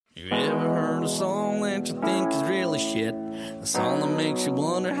You ever heard a song that you think is really shit? A song that makes you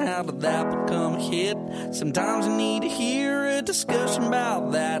wonder how did that become a hit? Sometimes you need to hear a discussion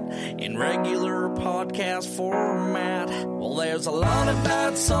about that in regular podcast format. Well, there's a lot of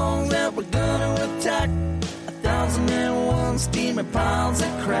bad songs that we're gonna attack. 1,001 steaming piles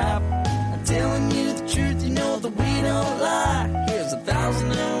of crap. I'm telling you the truth, you know that we don't lie. Here's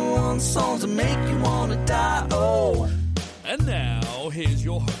 1,001 songs that make you wanna die. Oh. And now, here's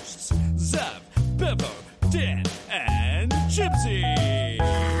your hosts, Zav, Bevo, Dan, and Gypsy.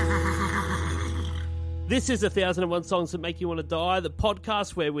 This is 1,001 Songs That Make You Want to Die, the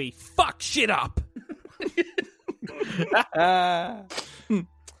podcast where we fuck shit up.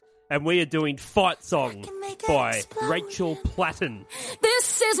 And we are doing Fight Song by Rachel Platten.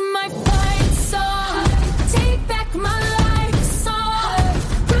 This is my fight song. Take back my life song.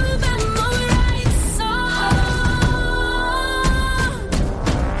 Prove I'm alright song.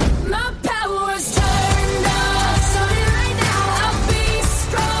 My power's turned up. So right now I'll be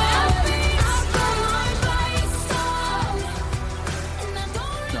strong. I'll go my fight song. And I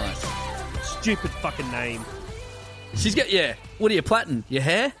don't really care. Stupid fucking name. She's got, yeah. What are you, Platten? Your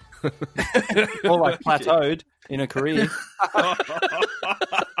hair? More like plateaued in a career. Oh,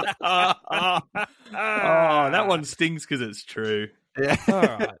 that one stings because it's true. Yeah. All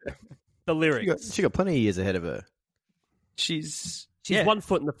right. The lyrics. She got plenty of years ahead of her. She's She's 1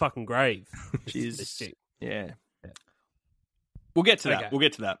 foot in the fucking grave. She's This chick. yeah. We'll get to that. Okay. We'll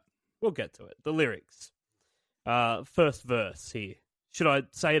get to that. We'll get to it. The lyrics. First verse here. Should I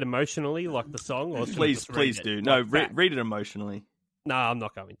say it emotionally like the song? Or should I just read Please it do. like No, fact? read it emotionally. No, I'm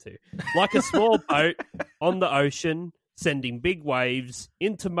not going to. Like a small boat on the ocean, sending big waves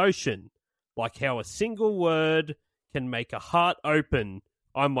into motion. Like how a single word can make a heart open.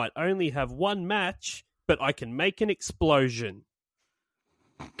 I might only have one match, but I can make an explosion.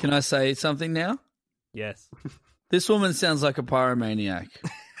 Can I say something now? Yes. This woman sounds like a pyromaniac.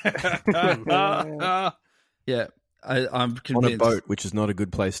 Yeah, I'm On convinced. a boat, which is not a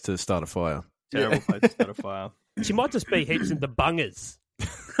good place to start a fire. Terrible place to start a fire. She might just be heaps into bungers.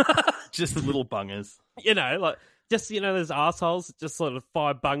 Just the little bungers. You know, like, just, you know, those assholes that just sort of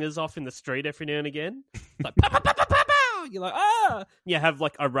fire bungers off in the street every now and again. Like, pow, pow, pow, pow, pow, pow. You're like, ah! You have,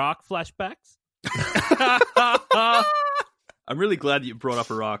 like, Iraq flashbacks. I'm really glad that you brought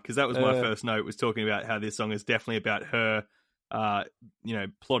up Iraq because that was my first note, was talking about how this song is definitely about her,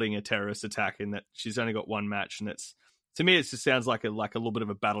 plotting a terrorist attack, and that she's only got one match, and it's, to me, it just sounds like a little bit of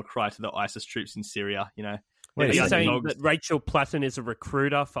a battle cry to the ISIS troops in Syria. You know, Are The you saying underdogs. that Rachel Platten is a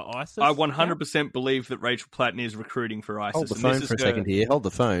recruiter for ISIS? I 100% believe that Rachel Platten is recruiting for ISIS. Hold the and phone this for a is her- second here. Hold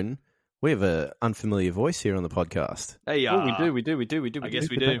the phone. We have an unfamiliar voice here on the podcast. Hey, Oh, we we do. I guess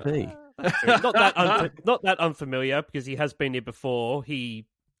we Who do. could that be? not that unfamiliar, because he has been here before. He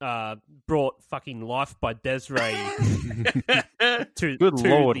brought fucking Life by Desiree to Good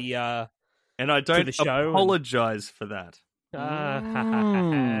Lord. the And I don't the show apologize for that.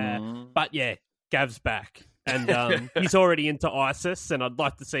 But yeah, Gav's back. And he's already into ISIS, and I'd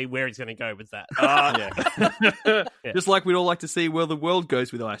like to see where he's going to go with that. Yeah. Just like we'd all like to see where the world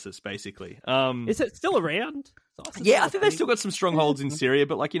goes with ISIS, basically. Is it still around? Is ISIS Yeah, I still think they've still got some strongholds in Syria,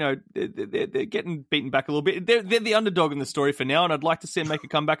 but like, you know, they're getting beaten back a little bit. They're the underdog in the story for now, and I'd like to see them make a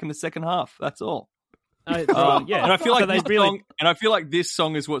comeback in the second half. That's all. yeah, and I feel like So they this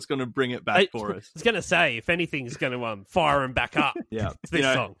song is what's going to bring it back for us. I was going to say, if anything's going to fire him back up, Yeah, it's this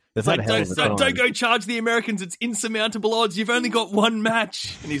song. They've Like, had a hell of a don't time. go charge the Americans. It's insurmountable odds. You've only got one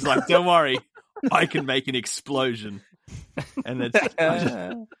match. And he's like, don't worry, I can make an explosion. And it's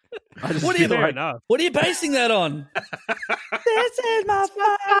What are you Fair enough. What are you basing that on? This is my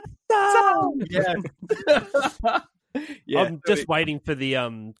fight song. yeah. I'm just waiting for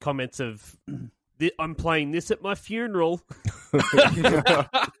the comments of, I'm playing this at my funeral.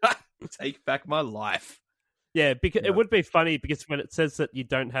 Take back my life. Yeah, because it would be funny because when it says that you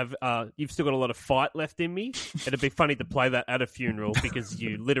don't have, you've still got a lot of fight left in me, it'd be funny to play that at a funeral because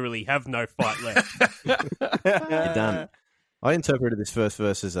you literally have no fight left. You're done. I interpreted this first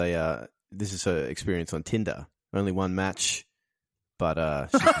verse as this is her experience on Tinder. Only one match, but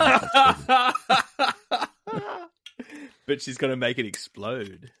But she's going to make it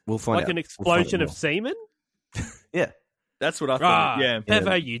explode. we'll find Like out. an We'll find explosion out of semen? yeah. That's what I thought. Yeah.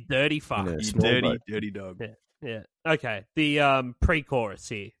 Bevo, you dirty fuck. Yeah. You Small dirty, boat. dirty dog. Yeah. Okay. The pre-chorus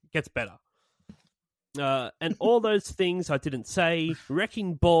here gets better. And all those things I didn't say,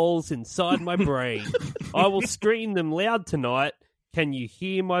 wrecking balls inside my brain. I will scream them loud tonight. Can you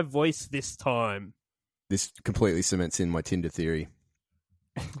hear my voice this time? This completely cements in my Tinder theory.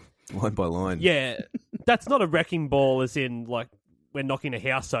 Line by line. Yeah, that's not a wrecking ball as in, like, we're knocking a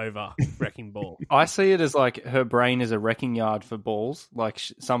house over, wrecking ball. I see it as like her brain is a wrecking yard for balls. Like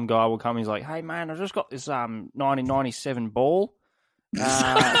some guy will come, he's like, "Hey man, I just got this 1997 ball.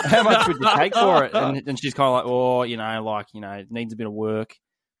 How much would you take for it?" And she's kind of like, "Oh, it needs a bit of work.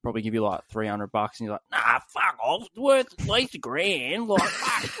 Probably give you like $300." And he's like, "Nah, fuck off. It's worth at least $1,000. Like,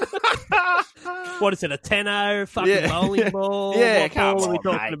 fuck." What is it? A tenner? Fucking bowling ball? Yeah, What come ball are we on,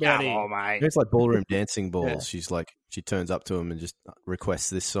 talking mate. about Come here? on, mate. It's like ballroom dancing balls. Yeah. She's like, she turns up to him and just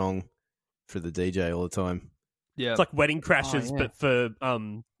requests this song for the DJ all the time. Yeah. It's like Wedding Crashers, Oh, but for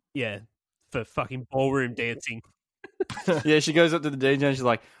for fucking ballroom dancing. Yeah, she goes up to the DJ and she's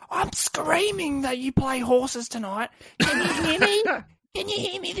like, "I'm screaming that you play horses tonight. Can you hear me? Can you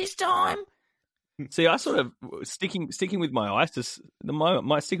hear me this time?" See, I sort of sticking with my ISIS.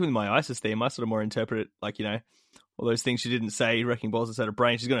 Sticking with my ISIS theme, I sort of more interpret it like, all those things she didn't say. Wrecking balls instead of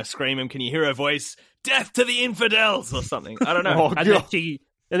brain. She's going to scream him. Can you hear her voice? Death to the infidels or something. I don't know. Oh,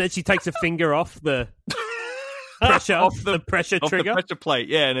 And then she takes a finger off the pressure, Off the pressure Off trigger. the pressure plate.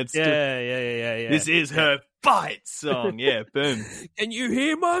 Yeah, and it's Yeah. this is her fight song. Yeah, boom. Can you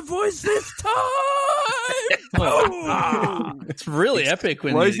hear my voice this time? It's really epic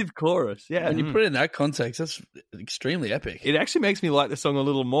when Explosive chorus. Yeah, when you put it in that context. That's extremely epic. it actually makes me like the song a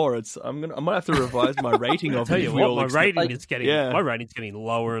little more. I might have to revise my rating of Tell it. you if we what, all my accept- rating is getting Yeah. my rating's getting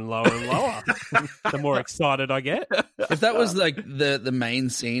lower and lower and lower. The more excited I get. If that was like the main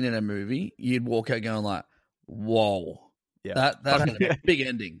scene in a movie, you'd walk out going like, "Whoa, Yeah. that's gonna be a big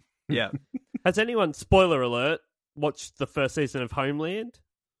ending." Yeah. Has anyone, spoiler alert, watched the first season of Homeland?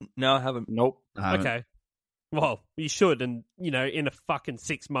 No, I haven't. Nope. Okay. Well, you should, and in a fucking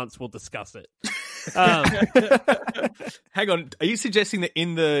 6 months we'll discuss it. Um, Hang on. Are you suggesting that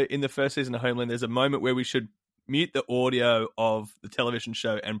in the first season of Homeland, there's a moment where we should mute the audio of the television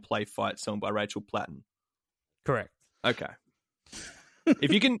show and play "Fight Song" by Rachel Platten? correct. Okay.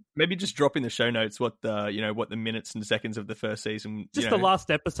 If you can maybe just drop in the show notes what the minutes and seconds of the first season. Just the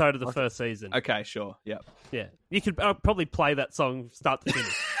last episode of the first season. Okay, sure. Yeah. Yeah, you could probably play that song start to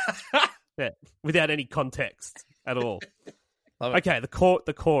finish. Yeah, without any context at all. Love it. Okay,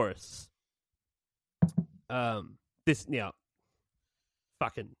 the chorus.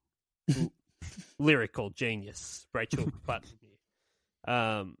 Fucking lyrical genius, Rachel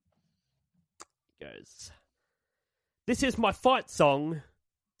Platten. Goes. This is my fight song,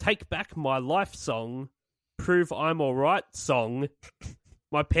 take back my life song, prove I'm alright song.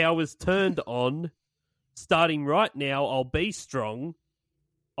 My power's turned on. Starting right now, I'll be strong.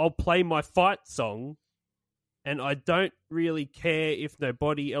 I'll play my fight song. And I don't really care if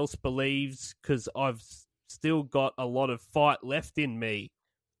nobody else believes, because I've still got a lot of fight left in me.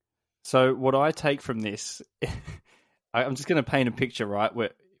 So what I take from this, I'm just going to paint a picture, right?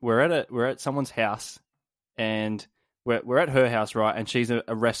 We're at someone's house, and we're at her house, right? And she's a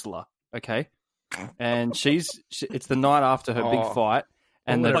wrestler, okay? And it's the night after her big fight,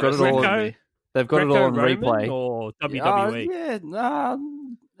 and they've Like got it all. Greco? They've got it all on Greco-Roman replay. or WWE?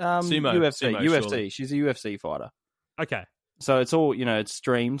 UFC. UFC. surely. She's a UFC fighter. Okay. So it's all, it's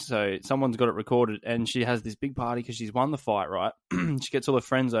streamed. So someone's got it recorded, and she has this big party because she's won the fight, right? She gets all her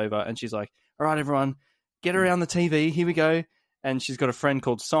friends over, and she's like, "All right, everyone, get around the TV. Here we go." And she's got a friend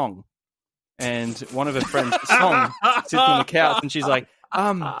called Song, and one of her friends, Song, sits on the couch, and she's like,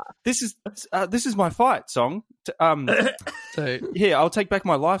 this is my fight song. So Here, I'll take back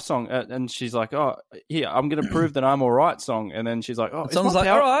my life song." And she's like, "Oh, here, I'm going to prove that I'm all right," Song. And then she's like, "Oh, someone's like,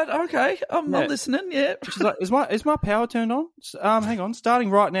 "All right, okay, I'm listening." Yeah. She's like, "Is my power turned on? Hang on, starting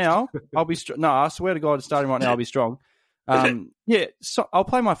right now, I'll be strong. No, I swear to God, starting right now, I'll be strong. Yeah, so I'll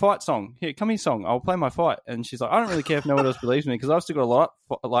play my fight song. Here, come here, Song. I'll play my fight." And she's like, "I don't really care if no one else believes me, because I've still got a lot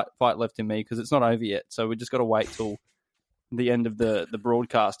of fight left in me, because it's not over yet. So we just got to wait till the end of the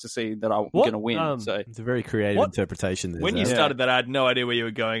broadcast to see that I'm going to win." So It's a very creative interpretation. When you started that, I had no idea where you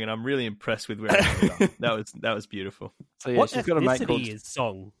were going, and I'm really impressed with where you were. That was beautiful. yeah, What she's got a mate called. ethnicity is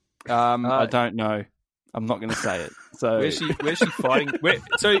Song? I don't know. I'm not going to say it. So Where's she fighting?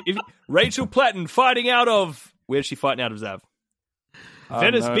 Rachel Platten fighting out of? Where's she fighting out of, Zav?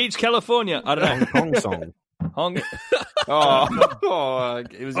 Venice no. Beach, California. I don't know. Hong song. Hong.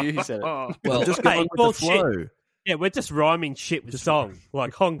 It was you who said it. well, Just Hey, going with bullshit. the flow. Yeah, we're just rhyming shit with Song.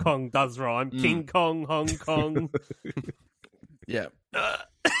 Like Hong Kong does rhyme. King Kong, Hong Kong, yeah.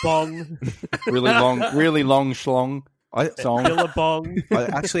 Bong, really long schlong song. Billabong. I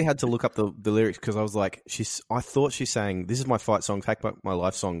actually had to look up the lyrics because I was like, I thought she's saying, "This is my fight song, take back my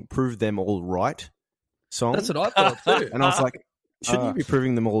life song, prove them all right song." That's what I thought too. And I was like, shouldn't you be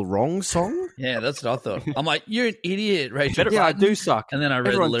proving them all wrong song? Yeah, that's what I thought. I'm like, "You're an idiot, Rachel." Yeah, I do suck. And then I read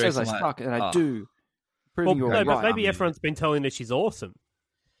Everyone the lyrics. says I I'm like, suck, and I oh. do. Proving you're no, but right. maybe everyone's been telling her she's awesome.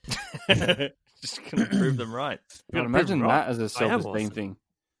 Just gonna prove them right. I'd imagine Right. that as a I am self-esteem awesome. thing.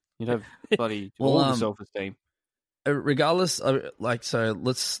 You'd have bloody Well, all the self-esteem. Regardless, so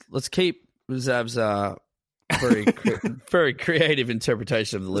let's keep Zab's very very creative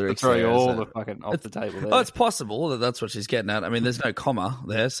interpretation of the lyrics. Throw you there, all so- the fucking off the table there. Oh, it's possible that that's what she's getting at. I mean, there's no comma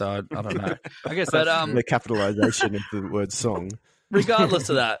there, so I don't know. I guess But that's The capitalization of the word song. regardless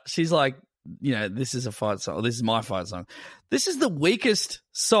of that, she's like, this is a fight song. Or this is my fight song. This is the weakest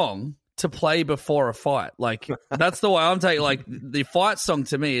song to play before a fight. Like, that's the way I'm taking. Like, the fight song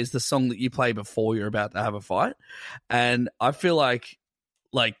to me is the song that you play before you're about to have a fight, and I feel like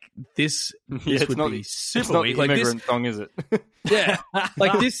this it's would not- be it's super not weak. the Like this, immigrant song, is it? yeah,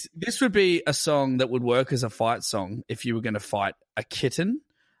 like this would be a song that would work as a fight song if you were going to fight a kitten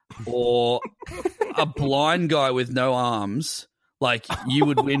or a blind guy with no arms. Like, you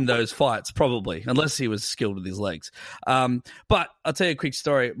would win those fights probably, unless he was skilled with his legs. But I'll tell you a quick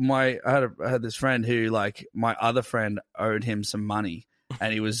story. I had this friend who, like, my other friend owed him some money,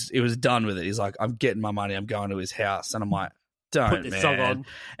 and he was done with it. He's like, I'm getting my money. I'm going to his house, and I'm like, don't, Put this man. song on.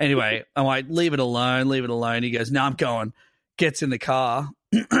 Anyway, I'm like, leave it alone. He goes, no, I'm going. Gets in the car,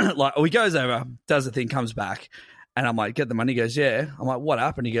 like, he goes over, does the thing, comes back, and I'm like, get the money. He goes, yeah. I'm like, what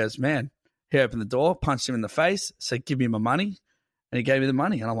happened? He goes, man. He opened the door, punched him in the face, said, give me my money. And he gave me the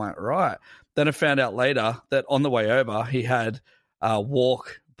money. And I'm like, right. Then I found out later that on the way over, he had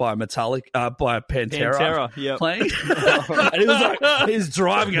Walk by by Pantera, Yep. playing. And he was like, he's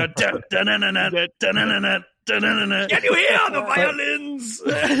driving, going, can you hear the violins?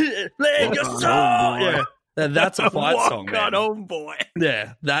 Play your song. Yeah. That's a fight song, man. home, boy.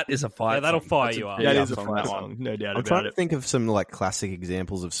 Yeah, that is a fight Yeah, that'll song. fire That's you up. That Yeah, is a from fight that song, no doubt I'm trying about to it. think of some like classic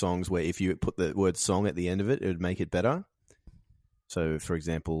examples of songs where if you put the word song at the end of it, it would make it better. So, for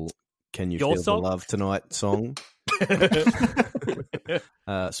example, "Can You Your Feel song? the Love Tonight" song,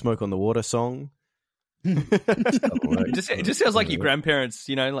 "Smoke on the Water" song. It just sounds like your grandparents,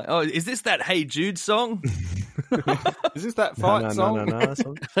 like, oh, is this that Hey Jude song? Is this that fight song? No,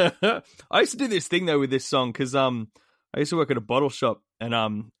 song. I used to do this thing though with this song because I used to work at a bottle shop and I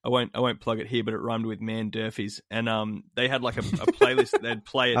won't plug it here, but it rhymed with Man Durfies, and they had like a playlist that they'd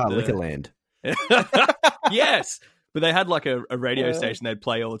play at the Liquorland. Yes, but they had like a radio station they'd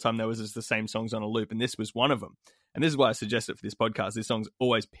play all the time. There was just the same songs on a loop, and this was one of them. And this is why I suggest it for this podcast. This song's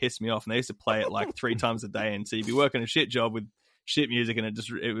always pissed me off, and they used to play it like 3 times a day. And so you'd be working a shit job with shit music, and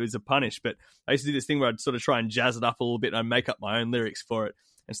it was a punish. But I used to do this thing where I'd sort of try and jazz it up a little bit, and I'd make up my own lyrics for it.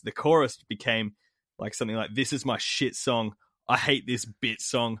 And so the chorus became like something like, "This is my shit song. I hate this bit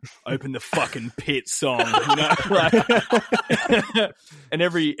song. Open the fucking pit song." And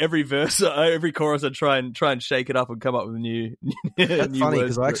every verse, every chorus, I'd try and shake it up and come up with new. That's new funny words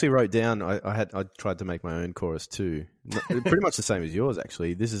because for I it. actually wrote down. I tried to make my own chorus too. Pretty much the same as yours,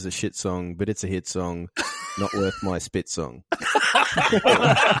 actually. This is a shit song, but it's a hit song. Not worth my spit song.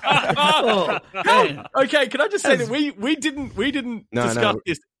 Oh, man. Okay, can I just say that we didn't No, discuss no.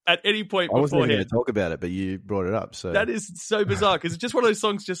 this at any point I wasn't even going beforehand. to talk about it, but you brought it up. So That is so bizarre because it's just one of those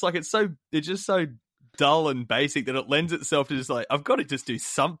songs. Just like it's just so dull and basic that it lends itself to just like, I've got to just do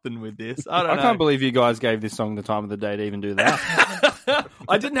something with this. I don't I know. can't believe you guys gave this song the time of the day to even do that.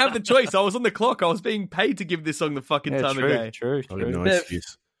 I didn't have the choice. I was on the clock. I was being paid to give this song the fucking time of day. True. I got no Bev.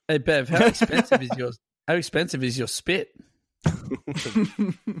 excuse. Hey, Bev, how expensive is yours? How expensive is your spit?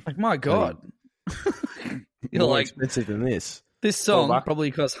 Like, my God. More Like, expensive than this. this song $4.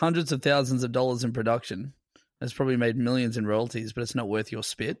 probably cost hundreds of thousands of dollars in production. It's probably made millions in royalties, but it's not worth your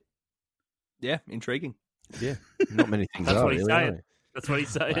spit. Yeah, intriguing. Yeah, not many things That's are. what he's really, saying. are That's what he's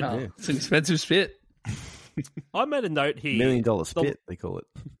saying. Wow. Yeah. It's an expensive spit. I made a note they? here. $1 million spit, they call it.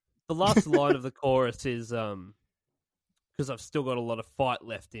 The last line of the chorus is because I've still got a lot of fight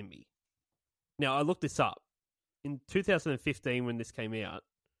left in me. Now, I looked this up. In 2015, when this came out,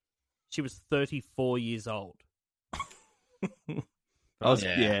 she was 34 years old.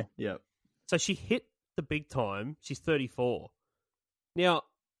 Yeah. So she hit the big time. She's 34. Now,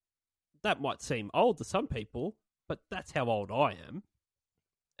 that might seem old to some people, but that's how old I am.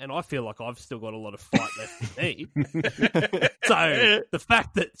 And I feel like I've still got a lot of fight left in me. So the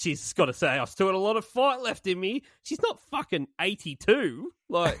fact that she's got to say, I've still got a lot of fight left in me, she's not fucking 82.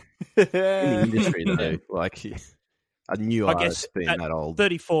 Like, In the industry, though, like a new I guess artist being that old.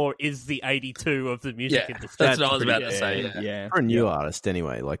 34 is the 82 of the music Yeah, industry. that's what I was about to say. Yeah. Yeah. For a new artist,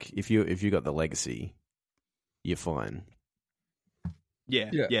 anyway, like if you got the legacy, you're fine.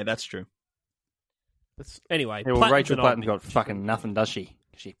 Yeah, that's true. Anyway, Yeah, well, Platten's Rachel an old Platten's got fucking nothing, does she?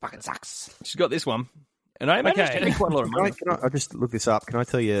 She fucking sucks. She's got this one. And I managed Okay. to make quite a lot of money. I just look this up. Can I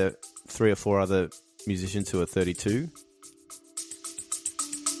tell you 3 or 4 other musicians who are 32.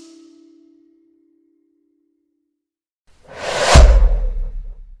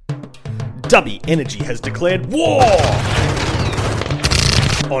 Dubby Energy has declared war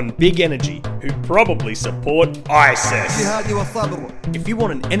on Big Energy, who probably support ISIS. If you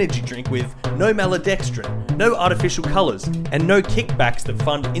want an energy drink with no maltodextrin, no artificial colours, and no kickbacks that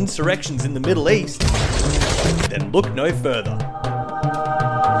fund insurrections in the Middle East, then look no further.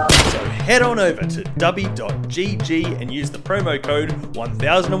 So head on over to dubby.gg and use the promo code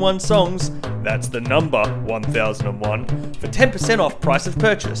 1001songs, that's the number 1001, for 10% off price of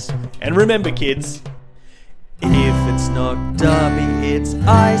purchase. And remember, kids, if it's not Dubby, it's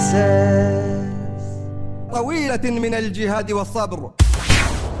ISIS. طويلة من الجهاد والصبر.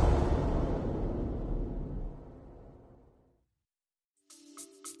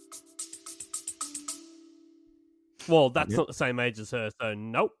 Well, that's not the same age as her, so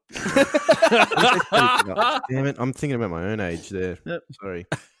nope. Damn it, I'm thinking about my own age there. Yep. Sorry.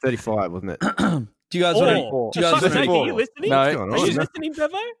 35, wasn't it? Do you guys want to? Do you guys Fuck's want sake, are you listening? No, What's going on? Are you listening,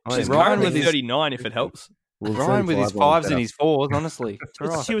 Bevo? She's Ryan currently with his- 39, if it helps. Well, Ryan with his 35 one's fives and better. his fours, honestly. It's all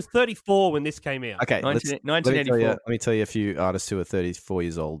right. She was 34 when this came out. Okay, let me tell 1984. you a few artists who are 34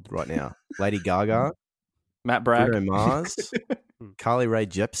 years old right now. Lady Gaga, Matt Bragg. Bruno Mars, Carly Rae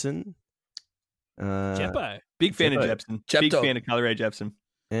Jepsen, Jeppo. Big fan of Jeppo. Jepsen. Big Jepto. fan of Carly Rae Jepsen.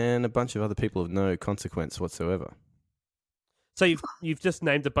 and a bunch of other people of no consequence whatsoever. So you've just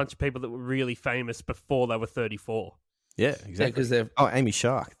named a bunch of people that were really famous before they were 34. Yeah, exactly. because they're Oh, Amy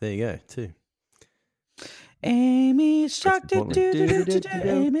Shark. There you go, too. Amy Shark. That's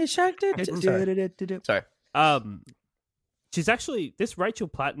Amy Shark. Sorry. She's actually, this Rachel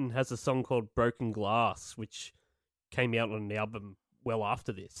Platten has a song called Broken Glass, which came out on an album well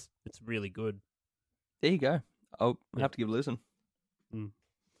after this. It's really good. There you go. I'll have to give it a listen.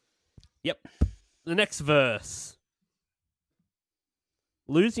 Yep. The next verse.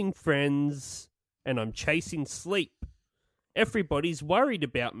 Losing friends and I'm chasing sleep. Everybody's worried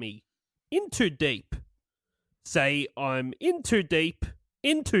about me. In too deep. Say I'm in too deep,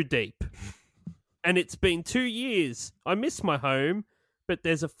 in too deep. And it's been 2 years. I miss my home, but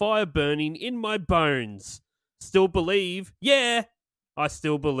there's a fire burning in my bones. Still believe? Yeah, I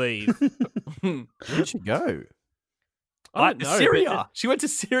still believe. Where'd she go? I don't know. Syria. She went to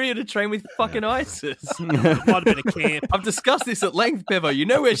Syria to train with fucking ISIS. It might have been a camp. I've discussed this at length, Bevo. You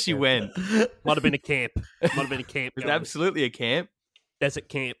know where she went. Might have been a camp. Might have been a camp. It was absolutely a camp. Desert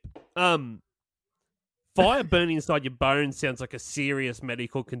camp. Fire burning inside your bones sounds like a serious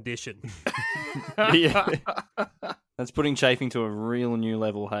medical condition. Yeah. That's putting chafing to a real new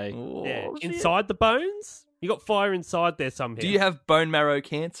level, hey. Yeah. Inside the bones? You got fire inside there somehow. Do you have bone marrow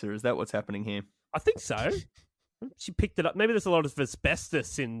cancer? Is that what's happening here? I think so. She picked it up. Maybe there's a lot of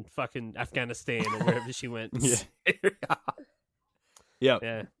asbestos in fucking Afghanistan or wherever she went. Yeah.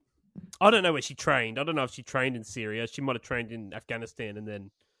 Yeah. I don't know where she trained. I don't know if she trained in Syria. She might have trained in Afghanistan and then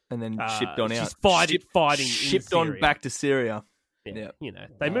shipped on out. She's fighting shipped in on Syria. back to Syria. Yeah. You know,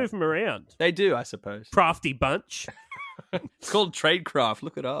 they move them around. They do, I suppose. Crafty bunch. It's called tradecraft.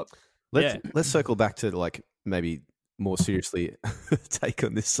 Look it up. Let's circle back to like maybe more seriously take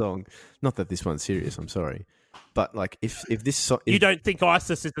on this song. Not that this one's serious, I'm sorry. But like if this song You don't think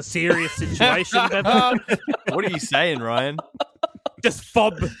ISIS is a serious situation, Bevan? What are you saying, Ryan? Just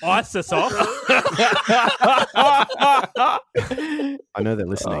fob ISIS off. I know they're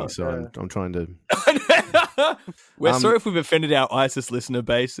listening, so I'm trying to We're sorry if we've offended our ISIS listener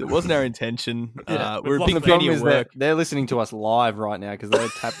base. It wasn't our intention. We're a lost big the The fan problem of is your that work. they're listening to us live right now because they're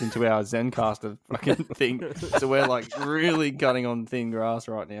tapped into our Zencaster fucking thing. So we're like really cutting on thin grass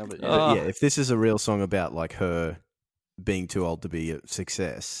right now. But yeah. But yeah, if this is a real song about like her being too old to be a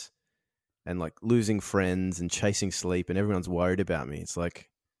success and like losing friends and chasing sleep and everyone's worried about me, it's like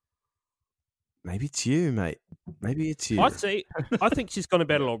maybe it's you, mate. Maybe it's you. I think she's gone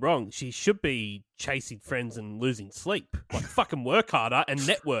about it all wrong. She should be chasing friends and losing sleep. Like, fucking work harder and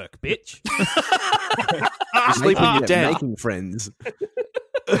network, bitch. You sleep when you're down. making friends.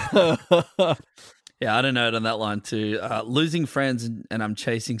 Yeah, I don't know it on that line too. Losing friends and I'm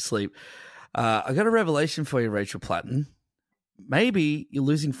chasing sleep. I got a revelation for you, Rachel Platten. Maybe you're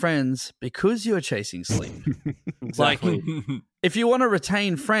losing friends because you're chasing sleep. Exactly. Like, if you want to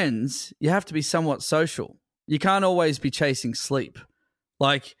retain friends, you have to be somewhat social. You can't always be chasing sleep.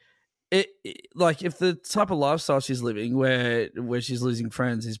 Like if the type of lifestyle she's living, where she's losing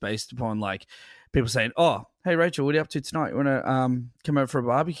friends, is based upon like people saying, "Oh, hey Rachel, what are you up to tonight? You want to come over for a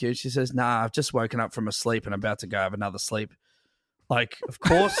barbecue?" She says, "Nah, I've just woken up from a sleep and I'm about to go have another sleep." Like, of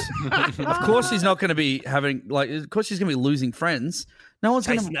course she's not going to be having, like, of course she's going to be losing friends. No one's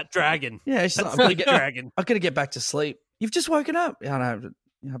Chasing gonna. that dragon. Yeah, she's like, That's I've got to the get. dragon. I've got to get back to sleep. You've just woken up. Yeah, I know.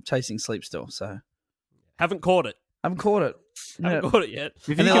 I'm chasing sleep still, so Haven't caught it. I haven't caught it. Haven't caught it yet. If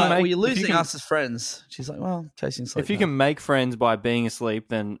And you they're can like, make, well, you're if you losing can- us as friends. She's like, well, chasing sleep. If you now. can make friends by being asleep,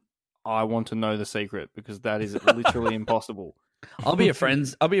 then I want to know the secret because that is literally impossible. I'll be your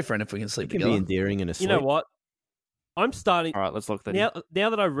friends. I'll be your friend if we can sleep It can together. be endearing and You asleep. know what? I'm starting All right, let's look that now. in. Now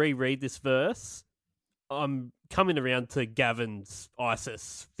that I reread this verse, I'm coming around to Gavin's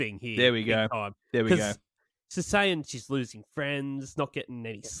ISIS thing here. There we big go. time. There we go. 'Cause she's saying she's losing friends, not getting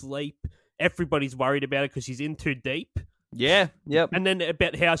any sleep. Everybody's worried about it because she's in too deep. Yeah. Yep. And then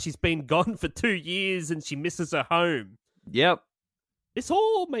about how she's been gone for 2 years and she misses her home. Yep. This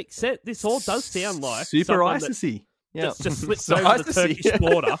all makes sense. This all does sound like super someone that ISIS-y. Yeah. That's just slipped So over the ISIS-y. Turkish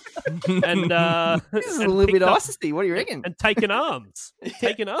border and This is a and little bit picked up icy. What do you reckon? and taken arms.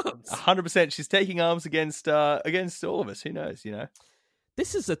 Taken arms. 100%. She's taking arms against all of us. Who knows? You know,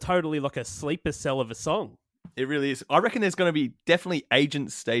 This is a totally like a sleeper cell of a song. it really is. I reckon there's going to be definitely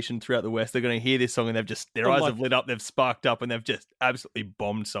agents stationed throughout the West. They're going to hear this song and they've just their I'm eyes like- have lit up. They've sparked up and they've just absolutely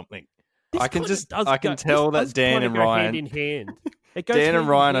bombed something. This I can kinda just- does I can go- tell this that Dan does and kinda go Ryan- hand in hand. It goes Dan hand and in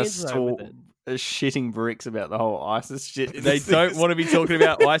Ryan are hand, though, still with it. shitting bricks about the whole ISIS shit. They don't want to be talking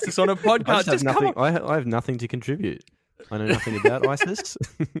about ISIS on a I podcast. just have Just come nothing. on. I have nothing to contribute. I know nothing about ISIS.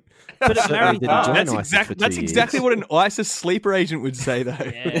 But it Certainly married didn't up. join That's, ISIS for 2 that's exactly years. what an ISIS sleeper agent would say, though.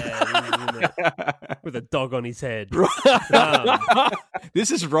 Yeah, with a dog on his head. Um,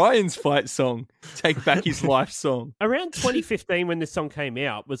 This is Ryan's fight song. Take back his life song. Around 2015, when this song came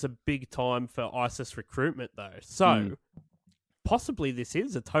out, was a big time for ISIS recruitment, though. So possibly this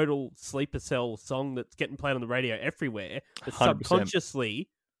is a total sleeper cell song that's getting played on the radio everywhere, but 100%. subconsciously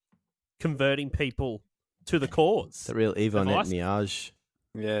converting people to the cause. It's a real Yvonne ISIS. Niage.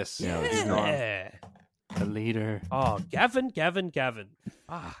 Yes. Yeah. The leader. Oh, Gavin.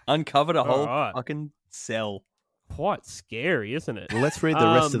 Ah, Uncovered a whole Alright. fucking cell. quite scary, isn't it? Well, let's read the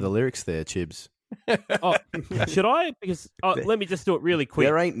rest of Um, the lyrics there, Chibs. Oh, should I? Because let me just do it really quick.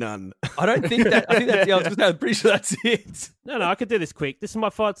 There ain't none. I don't think that. I think that's. Yeah, I was going to say, I'm pretty sure that's it. No, I could do this quick. This is my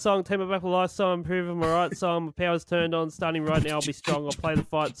fight song. Take my back my life song. Improving my right song. My power's turned on. Starting right now. I'll be strong. I'll play the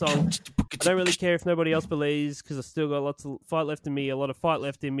fight song. I don't really care if nobody else believes because I still got lots of fight left in me. A lot of fight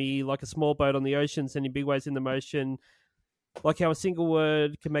left in me. Like a small boat on the ocean, sending big waves in the motion. Like how a single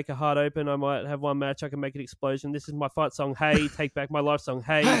word can make a heart open. I might have one match. I can make an explosion. This is my fight song. Hey, take back my life song.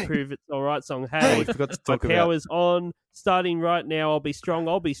 Hey, prove it's all right song. Oh, Hey, we forgot to my talk about. power's on. Starting right now. I'll be strong.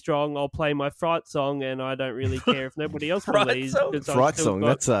 I'll be strong. I'll play my fright song, and I don't really care if nobody else believes. because I've Fright still song.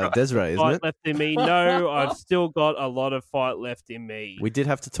 got That's Desiree, isn't fight it? left in me. No, I've still got a lot of fight left in me. We did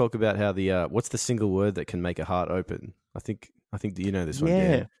have to talk about how the what's the single word that can make a heart open? I think you know this one.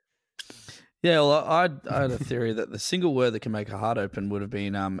 Yeah. Dan. Yeah, well, I had a theory that the single word that can make a heart open would have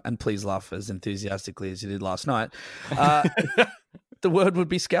been, and please laugh as enthusiastically as you did last night. The word would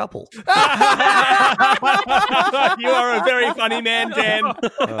be scalpel. You are a very funny man, Dan.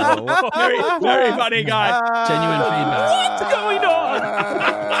 Very, very funny guy. Genuine feedback. What's going on?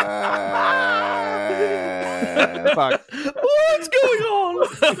 Fuck. What's going on?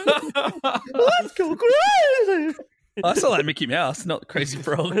 Let's go crazy. I sound like Mickey Mouse, not Crazy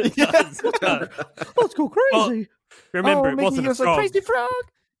Frog. Let's go crazy. Remember, Oh, it Mickey wasn't a goes like, frog. crazy frog.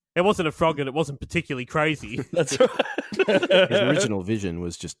 It wasn't a frog, and it wasn't particularly crazy. That's right. His original vision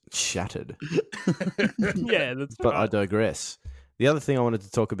was just shattered. Yeah, that's But I right. digress. The other thing I wanted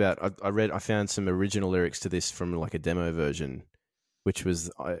to talk about, I found some original lyrics to this from like a demo version, which was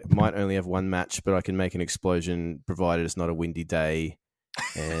I might only have one match, but I can make an explosion provided it's not a windy day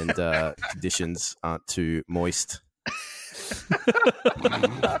and conditions aren't too moist.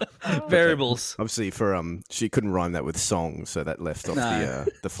 Variables. Obviously, for she couldn't rhyme that with song, so that left off No.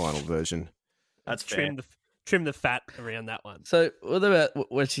 the final version. That's fair. Trim the fat around that one. So, what about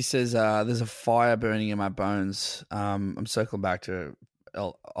when she says, "There's a fire burning in my bones"? I'm circling back to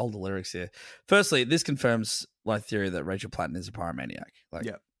older lyrics here. Firstly, this confirms my theory that Rachel Platten is a pyromaniac. Like,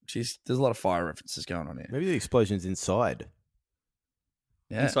 Yeah. there's a lot of fire references going on here. Maybe the explosion's inside.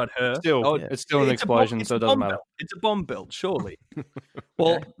 Yeah. Inside her. Still, Oh, it's still an it's a bomb- explosion, it's so a it doesn't bomb matter. belt. It's a bomb belt, surely.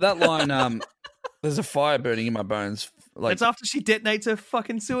 Well, that line, "There's a fire burning in my bones." Like, It's after she detonates her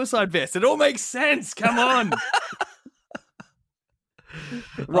fucking suicide vest. It all makes sense. Come on.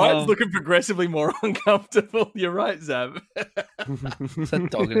 Ryan's looking progressively more uncomfortable. You're right, Zav. it's that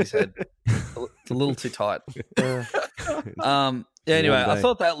dog in his head. It's a little too tight. Yeah, anyway, Warm I day.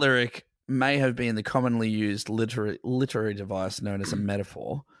 thought that lyric may have been the commonly used literary device known as a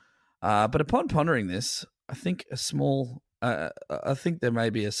metaphor. But upon pondering this, I think I think there may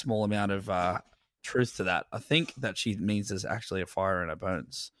be a small amount of truth to that. I think that she means there's actually a fire in her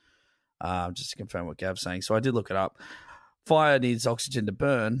bones. Just to confirm what Gav's saying. So I did look it up. Fire needs oxygen to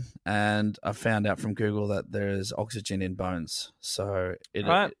burn, and I found out from Google that there's oxygen in bones. So it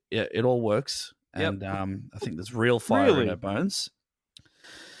all works. And I think there's real fire in her bones.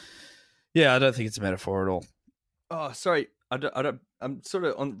 Yeah, I don't think it's a metaphor at all. Oh, sorry. I'm sort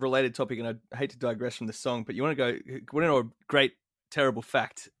of on a related topic, and I hate to digress from the song, but you want to know a great, terrible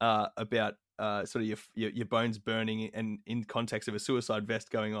fact about sort of your bones burning and in context of a suicide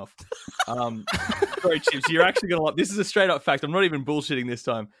vest going off. Sorry, Chips, you're actually going to like this. Is a straight up fact. I'm not even bullshitting this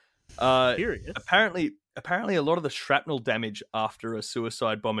time. Curious. Apparently, a lot of the shrapnel damage after a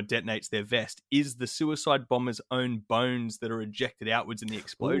suicide bomber detonates their vest is the suicide bomber's own bones that are ejected outwards in the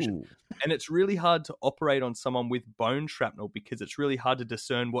explosion. Ooh. And it's really hard to operate on someone with bone shrapnel because it's really hard to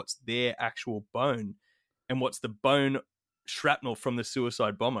discern what's their actual bone and what's the bone shrapnel from the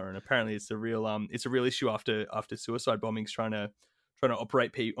suicide bomber. And apparently, it's a real issue after suicide bombings trying to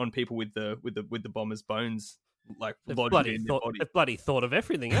operate on people with the bomber's bones. Like They've lodged in their body. They've bloody thought of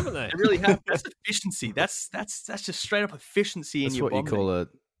everything, haven't they? They really have. That's efficiency. That's just straight up efficiency That's in your what you bombing. call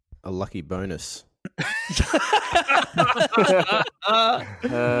a lucky bonus.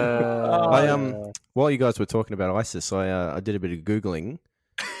 While you guys were talking about ISIS, I did a bit of googling.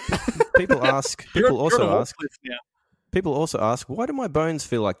 People also ask, why do my bones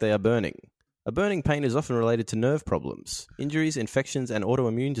feel like they are burning? A burning pain is often related to nerve problems. Injuries, infections, and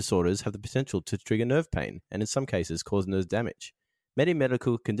autoimmune disorders have the potential to trigger nerve pain, and in some cases cause nerve damage. Many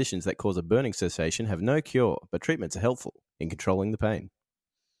medical conditions that cause a burning sensation have no cure, but treatments are helpful in controlling the pain.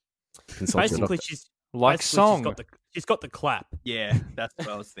 Consult your Basically, doctor. she's Like song. She's got the clap. Yeah, that's what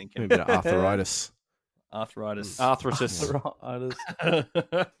I was thinking. A bit of arthritis. Arthritis. Arthritis.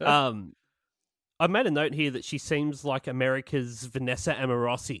 I made a note here that she seems like America's Vanessa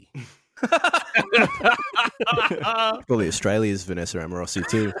Amorosi. Probably Australia's Vanessa Amorosi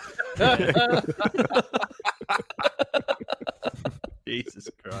too. Jesus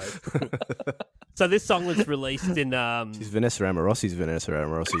Christ. So this song was released in She's Vanessa Amorosi's Vanessa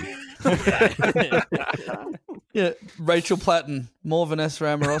Amorosi. Yeah, Rachel Platten, more Vanessa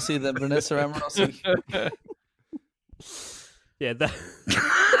Amorosi than Vanessa Amorosi. yeah,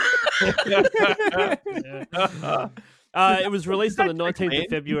 it was released on the 19th of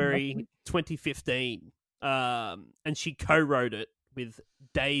February 2015, and she co-wrote it with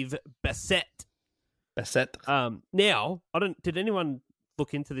Dave Bassett. Now, did anyone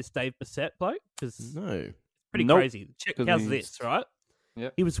look into this Dave Bassett bloke? Because No. pretty Nope. crazy. Check Because how's he's- this, right?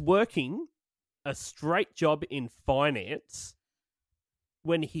 Yep. He was working a straight job in finance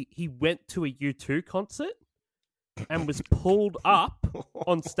when he went to a U2 concert and was pulled up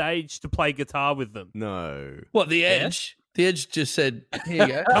on stage to play guitar with them. No. What, The Edge? The Edge just said, here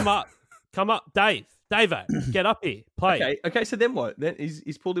you go. Come up, Dave, get up here, play. Okay. So then what? Then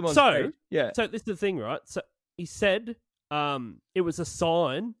he's pulled him on So- stage. Yeah. So this is the thing, right? So he said it was a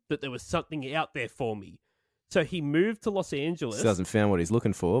sign that there was something out there for me. So he moved to Los Angeles. Still hasn't found what he's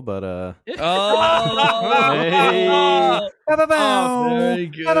looking for, but Oh, very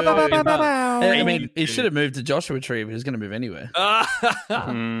good. I mean, he should have moved to Joshua Tree if he was going to move anywhere.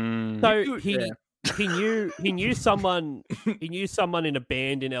 So he knew someone in a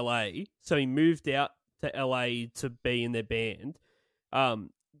band in LA, so he moved out to LA to be in their band. And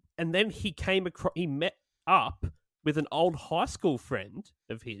then he met up with an old high school friend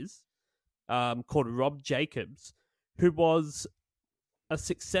of his, called Rob Jacobs, who was a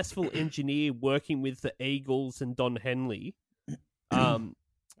successful engineer working with the Eagles and Don Henley. So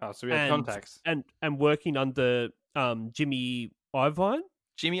we had contacts. And working under Jimmy Iovine.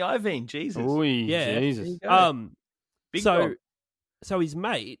 Jimmy Iovine, Jesus. Ooh, Yeah. Jesus. Big dog. So his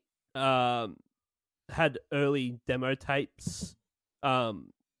mate had early demo tapes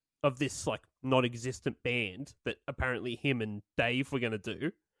of this like non-existent band that apparently him and Dave were going to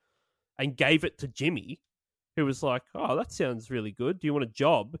do, and gave it to Jimmy, who was like, "Oh, that sounds really good. Do you want a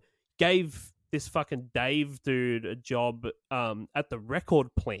job?" Gave this fucking Dave dude a job at the record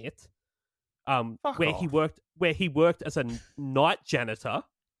plant, where he worked as a night janitor.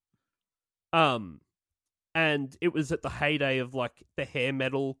 And it was at the heyday of like the hair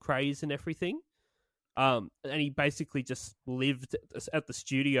metal craze and everything. And he basically just lived at the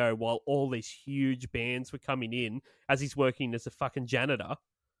studio while all these huge bands were coming in as he's working as a fucking janitor.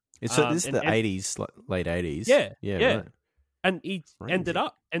 this is the 80s, late 80s. Yeah. Right. And he Crazy.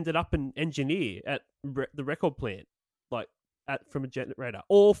 ended up an engineer at the record plant, like from a generator,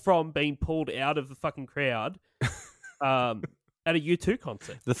 or from being pulled out of the fucking crowd at a U2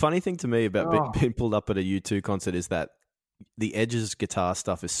 concert. The funny thing to me about being pulled up at a U2 concert is that the Edge's guitar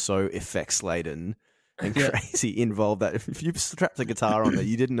stuff is so effects laden and crazy involved that if you strapped a guitar on that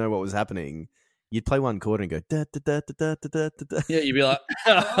you didn't know what was happening, you'd play one chord and go da da da da da da da da. Yeah, you'd be like,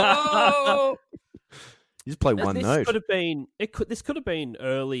 oh. You just play one this note. Could have been this could have been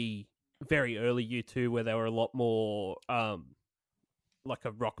early, very early U2, where they were a lot more like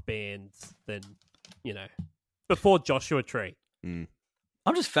a rock band than before Joshua Tree. Mm.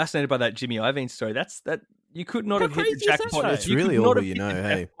 I'm just fascinated by that Jimmy Iovine story. That you could not How have hit crazy the is that, jackpot. though? It's You really could all not that have you hit know, the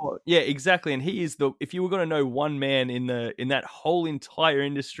hey. jackpot. Yeah, exactly. And he is if you were going to know one man in that whole entire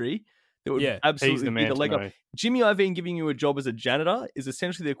industry that would Yeah, He's absolutely the be man the to leg up. know. Jimmy Iovine giving you a job as a janitor is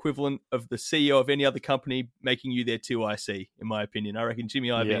essentially the equivalent of the CEO of any other company making you their 2IC, in my opinion. I reckon Jimmy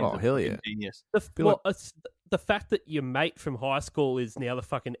Iovine Yeah. is Oh, a hell fucking yeah. genius. The fact that your mate from high school is now the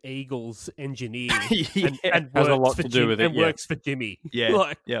fucking Eagles engineer Yeah. and Has a works lot for to do with it, and yeah. works for Jimmy. Yeah,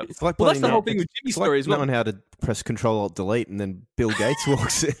 Like, yeah. It's like Well, that's playing the that- whole thing with Jimmy's it's like story as well. knowing how to press Control Alt Delete and then Bill Gates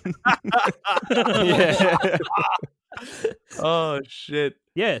walks in. Yeah. Oh shit!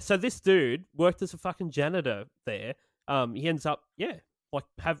 Yeah, so this dude worked as a fucking janitor there. He ends up,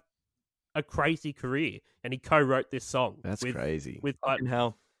 have a crazy career, and he co-wrote this song. That's with, crazy. With Fucking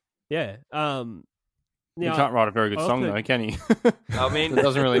hell. yeah, You now, can't write a very good I song, also- though, can you? I mean, It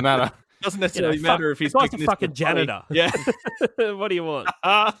doesn't really matter. doesn't necessarily fuck- matter if he's the guy's a picking this fucking for funny. janitor. Yeah. what do you want?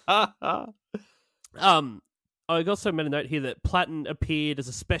 I also made a note here that Platten appeared as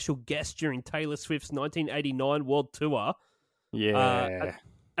a special guest during Taylor Swift's 1989 World Tour Yeah.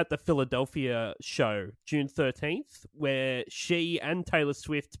 at the Philadelphia show, June 13th, where she and Taylor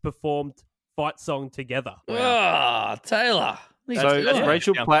Swift performed Fight Song together. Oh, Taylor. So that's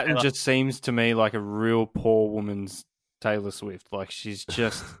Rachel Yeah. Platten just seems to me like a real poor woman's Taylor Swift. Like she's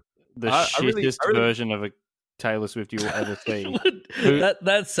just the I really- shittest I really- version of a Taylor Swift you'll ever see.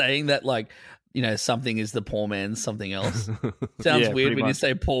 That's saying that, like, something is the poor man's something else. Sounds Yeah, weird pretty when you much.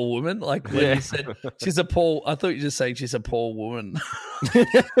 say poor woman. Like when Yeah. you said she's a poor, I thought you were just saying she's a poor woman.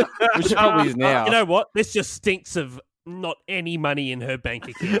 Which probably is now. You know what? This just stinks of not any money in her bank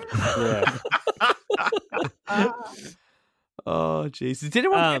account. Yeah. Oh, jeez. Did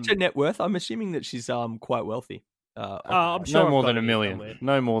anyone catch her Um, net worth? I'm assuming that she's quite wealthy. I'm sure No I've more got than it a here million. somewhere.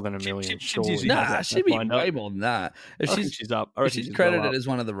 No more than a Chip- million. Chip's surely. usually Nah, that. she'd be Find way out. more than that. I reckon she's up. I reckon She's she's credited well up. as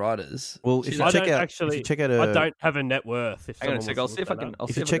one of the writers. Well, if you I check don't out, actually. if you check out I a, don't have a net worth. If Hang on a someone sec. wants I'll to see if look I that can. up. I'll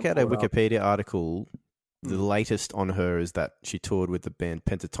if see you if I check can out a pull it up. Wikipedia article, the latest on her is that she toured with the band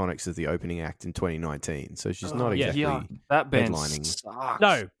Pentatonics as the opening act in 2019. So she's not yeah. exactly. Yeah, that band headlining. sucks.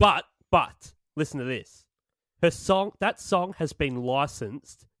 No, but listen to this. That song has been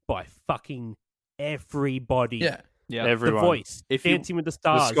licensed by fucking everybody. Yeah. Yeah. The Everyone. Voice, If you- Dancing with the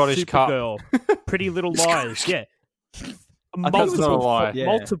Stars, Scottish Cup. Supergirl, Pretty Little Liars. Yeah, think it's not a lie. Yeah.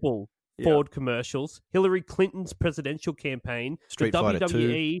 multiple Yeah. Ford commercials. Hillary Clinton's presidential campaign. Street the Fighter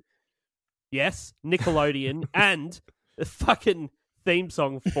WWE. Yes, Nickelodeon, and the fucking theme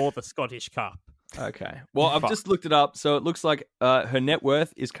song for the Scottish Cup. Okay. Well, I've just looked it up. So it looks like her net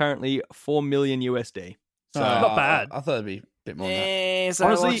worth is currently $4 million USD. So Not bad. I thought it'd be a bit more than that. Yeah, so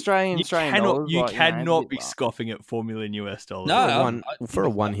honestly, Australian you cannot, dollars, you like, cannot it's a be bit low. scoffing at $4 million US dollars. No, For a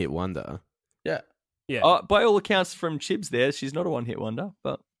one-hit wonder. Yeah. Yeah. By all accounts from Chibs, there, she's not a one-hit wonder,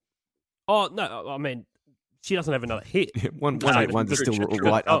 but Oh no, I mean, she doesn't have another hit. One-hit wonders true, still true, true.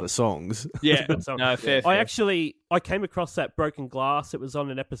 write Oh. other songs. yeah, So- no, fair. I came across that Broken Glass. It was on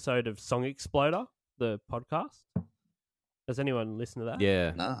an episode of Song Exploder, the podcast. Does anyone listen to that?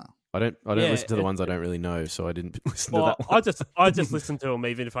 Yeah. Nah. I don't Yeah, listen to the it- ones I don't really know, so I didn't listen Well, to that one. I just listen to them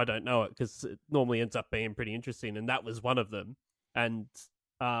even if I don't know it because it normally ends up being pretty interesting, and that was one of them. And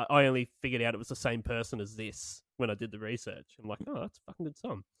I only figured out it was the same person as this when I did the research. I'm like, oh, that's a fucking good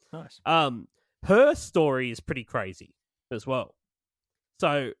song. Nice. Her story is pretty crazy as well.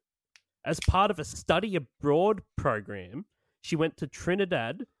 So, as part of a study abroad program, she went to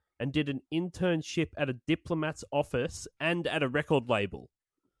Trinidad and did an internship at a diplomat's office and at a record label.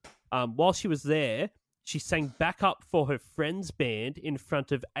 While she was there, she sang backup for her friend's band in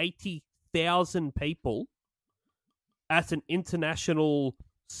front of 80,000 people at an international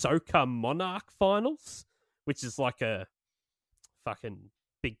Soca Monarch finals, which is like a fucking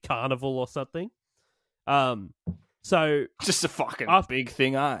big carnival or something. So Just a fucking After- big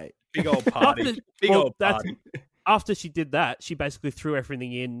thing, Big old party. After- Big well, old that's- party. after she did that, she basically threw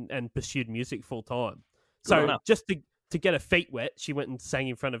everything in and pursued music full time. Good on So her. just to get her feet wet, she went and sang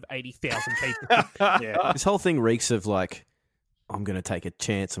in front of 80,000 people. Yeah. This whole thing reeks of like, I'm going to take a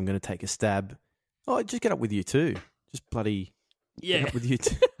chance. I'm going to take a stab. Oh, just get up with you too. Just bloody get Yeah. up with you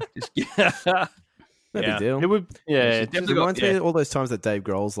too. Yeah. No Yeah. big deal. It would, yeah. It it just definitely got- reminds me yeah. of all those times that Dave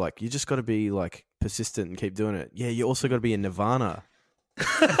Grohl's like, you just got to be like persistent and keep doing it. Yeah, you also got to be in Nirvana.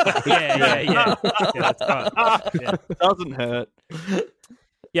 Yeah, that's right. Yeah. Doesn't hurt.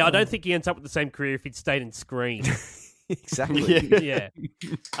 Yeah, I don't think he ends up with the same career if he'd stayed in Scream. Exactly. Yeah.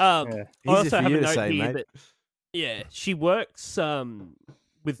 I Easy also for have you a to note say, here mate. that she works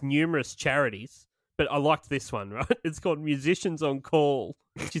with numerous charities, but I liked this one, right? It's called Musicians on Call.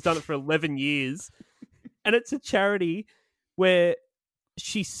 She's done it for 11 years, and it's a charity where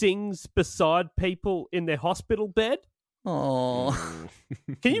she sings beside people in their hospital bed. Oh,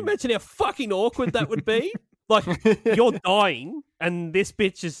 Can you imagine how fucking awkward that would be? Like, you're dying, and this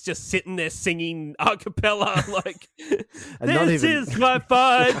bitch is just sitting there singing a cappella, like, And not this even- is my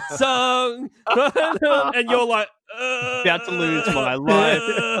fight song. And you're like, About to lose my life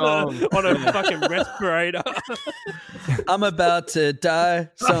song. on a fucking respirator. I'm about to die.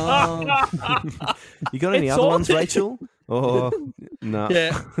 Song. You got any It's other ones, awesome. Rachel? Oh, no.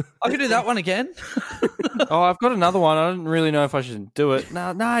 Yeah, I could do that one again. Oh, I've got another one. I don't really know if I should do it.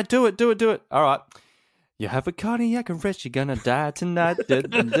 No, do it. All right. You have a cardiac arrest, you're gonna die tonight.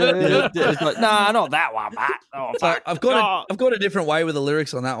 It's like, nah, not that one, mate. Oh, So fuck. I've got a different way with the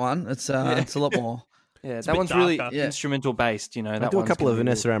lyrics on that one. It's a lot more. Yeah, a that bit one's really darker. Yeah. instrumental based, you know. I That do a one's couple of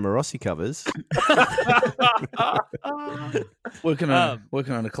gonna be Vanessa Amorosi covers. Working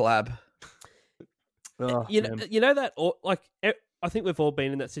on a collab. Oh, You know, man. you know that, or like, I think we've all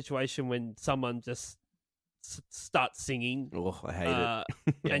been in that situation when someone just starts singing, Oh, I hate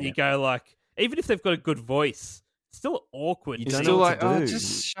it. and you go like, even if they've got a good voice, it's still awkward. You It's don't still know like, what to oh, do.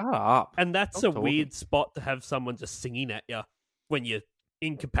 just shut up. And that's Stop a talking. weird spot to have someone just singing at you when you're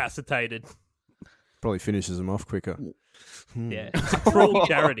incapacitated. Probably finishes them off quicker. Yeah, it's a cruel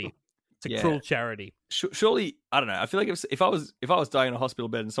charity. It's a Yeah. cruel charity. Surely, I don't know. I feel like if I was dying in a hospital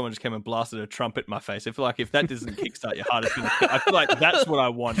bed and someone just came and blasted a trumpet in my face, I feel like if that doesn't kickstart your heart, I feel like that's what I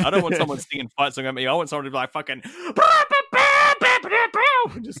want. I don't want someone singing fight song at me. I want someone to be like fucking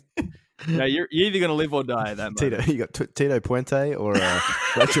just. No, you're either gonna live or die. At that moment. Tito, you got Tito Puente or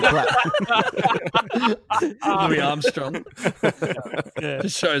Rachel Platten? Louis Armstrong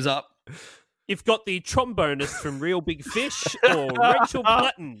just shows up. You've got the trombonist from Real Big Fish or Rachel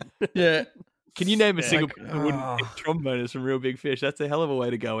Platten. Yeah. Can you name a single Like, person who wouldn't pick trombonist from Real Big Fish? That's a hell of a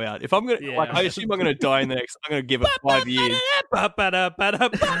way to go out. If I'm gonna, Yeah. like, I assume I'm gonna die in the next. I'm gonna give it 5 years.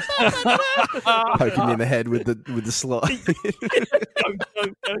 Poking you in the head with the slide.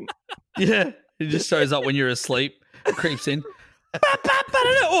 Yeah. He just shows up when you're asleep, creeps in.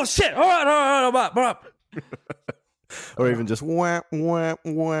 Oh, shit. All right, I'm up. Or even just whap, whap,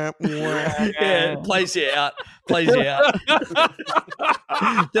 whap, whap. Yeah, plays you out. They're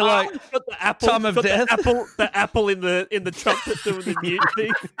like, Got the apple, Time of got death. The apple in the trumpet doing the mute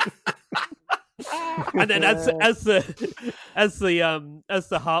thing. And then as the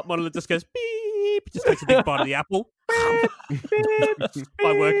heart monitor just goes beep, just takes a big bite of the apple.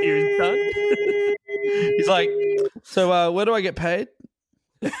 My work here is done. he's like, so where do I get paid?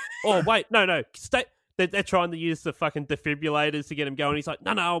 Oh wait, no, stay. They're trying to use the fucking defibrillators to get him going. He's like,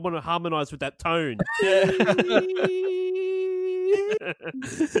 no, I want to harmonise with that tone.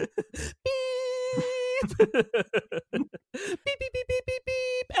 Beep. Beep, beep, beep, beep, beep,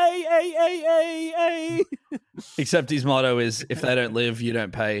 beep. Ay. Except his motto is, if they don't live, you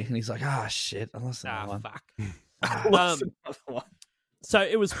don't pay. And he's like, shit, I lost that one. Fuck. So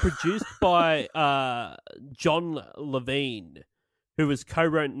it was produced by John Levine, who was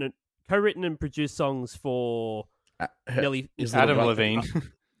co-written and produced songs for Nelly, His little Adam brother. Levine.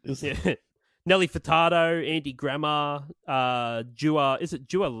 yeah, Nelly Furtado, Andy Grammer, Dua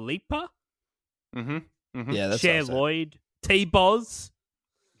Lipa, Yeah, that's Cher what I said. Lloyd, T-Boz,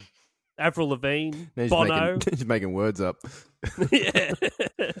 Avril Lavigne, He's Bono. he's making words up. Yeah.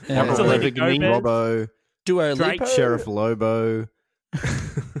 Avril Selena Lavigne, Gomez. Robbo, Dua Drake. Lipa? Sheriff Lobo.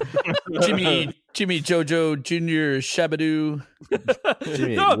 Jimmy Jojo Jr. Shabadoo.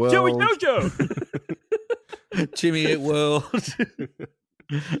 Jimmy No, World. Joey Jojo. Jimmy Eat World.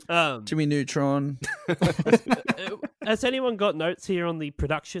 Um, Jimmy Neutron. has anyone got notes here on the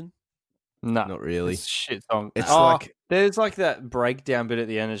production? No, Not really. it's a shit song. It's like- there's like that breakdown bit at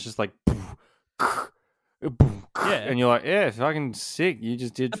the end. It's just like, Yeah. and you're like, yeah, fucking sick. You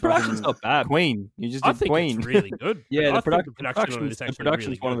just did. The production's fucking not bad. Queen. You just I did think Queen. it's really good. Yeah, I the think production, on it is the actually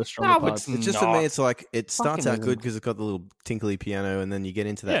production's really one of good. the stronger No, parts. it's It's just for not. me, it's like it starts Fucking out good isn't. because it's got the little tinkly piano, and then you get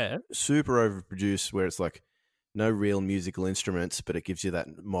into that Yeah. super overproduced where it's like no real musical instruments, but it gives you that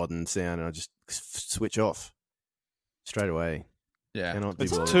modern sound, and I just switch off straight away. Yeah. Cannot be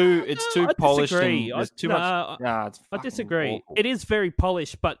It's bothered. too I polished. disagree. And there's too Nah, much. Nah, it's I fucking disagree. awful. It is very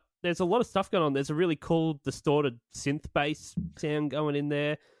polished, but there's a lot of stuff going on. There's a really cool distorted synth bass sound going in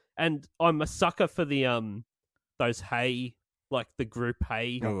there, and I'm a sucker for the those Hey, like the group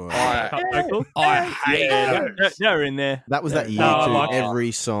Hey. Oh, vocal. I hate those. They're in there. that was that year No, I too. like it.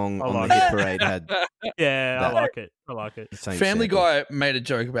 Every song I on like the it. hit parade had Yeah, That- I like it. the same Family sample. Guy made a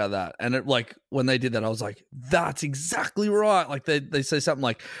joke about that, and it, like when they did that, I was like, "That's exactly right." Like they say something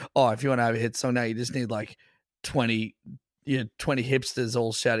like, "Oh, if you want to have a hit song now, you just need like 20 hipsters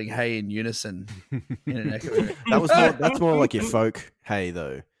all shouting "Hey" in unison in an echo." That's more like your folk hey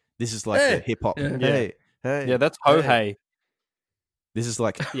though. This is like Hey. the hip hop. Yeah. Hey. Yeah, that's ho hey. This is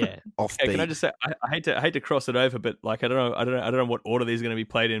like Yeah. offbeat. Hey, can I just say I hate to cross it over, but like I don't know what order these are going to be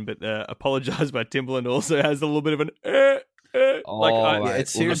played in. But "Apologize" by Timbaland also has a little bit of an like Oh, Yeah, right.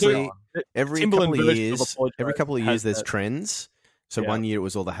 it's seriously every Timbaland couple of version of years. Apologize Every couple of has years, there's that. trends. So Yeah. one year it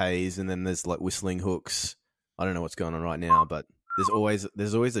was all the haze, and then there's like whistling hooks. I don't know what's going on right now, but there's always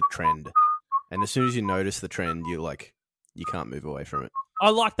a trend, and as soon as you notice the trend, you can't move away from it.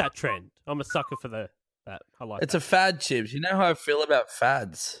 I like that trend. I'm a sucker for that. I like It's that. a fad, Chips. You know how I feel about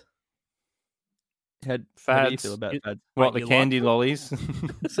fads. How do you Fads. feel about fads? What, you the like candy them? lollies?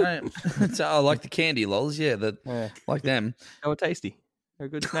 So, I like the candy lols. Yeah, Yeah. like them. How tasty? They're a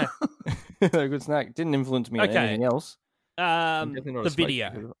good snack. They're a good snack. Didn't influence me on Okay. anything else. Definitely not a The smoke video.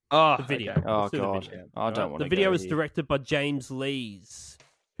 because of- Oh, The video. okay. Oh, Let's do the God. video. I don't want The to video go was here. directed by James Lees,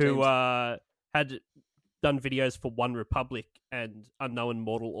 who had done videos for One Republic and Unknown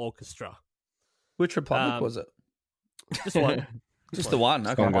Mortal Orchestra. Which republic Um, was it? Just one. Just the one.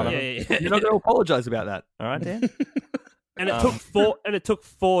 Okay. Congo. Yeah. You're not going to apologize about that, all right, Dan? And it took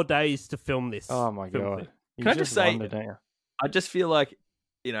 4 days to film this. Oh, my film God. clip. You Can I just say- wonder, don't you? I just feel like,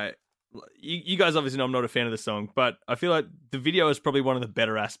 you guys obviously know I'm not a fan of the song, but I feel like the video is probably one of the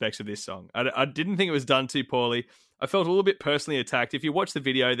better aspects of this song. I didn't think it was done too poorly. I felt a little bit personally attacked. If you watch the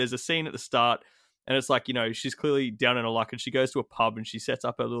video, there's a scene at the start, and it's like, she's clearly down in her luck, and she goes to a pub, and she sets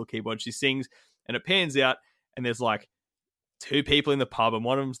up her little keyboard, she sings, and it pans out, and there's like 2 people in the pub, and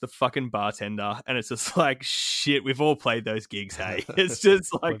one of them's the fucking bartender, and it's just like, shit, we've all played those gigs, hey? It's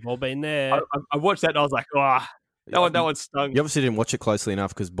just like, We've all been there. I watched that, and I was like, that one stung. You obviously didn't watch it closely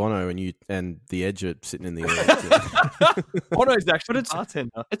enough because Bono and the Edge are sitting in the audience. Bono's actually But a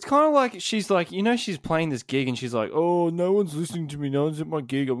bartender. It's kind of like she's like, she's playing this gig and she's like, oh, no one's listening to me. No one's at my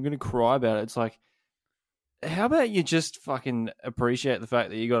gig. I'm going to cry about it. It's like, how about you just fucking appreciate the fact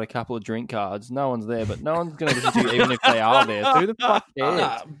that you got a couple of drink cards? No one's there, but no one's going to listen to you even if they are there. Who the fuck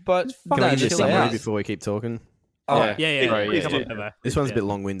cares? But Can no, we just chill summary out. before we keep talking? yeah. Right, yeah, Come on, yeah. Trevor. This one's a bit Yeah.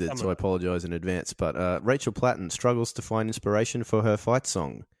 long-winded, Come so on. I apologise in advance. But Rachel Platten struggles to find inspiration for her fight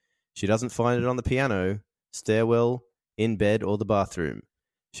song. She doesn't find it on the piano, stairwell, in bed, or the bathroom.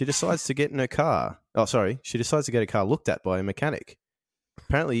 She decides to get in her car. She decides to get a car looked at by a mechanic.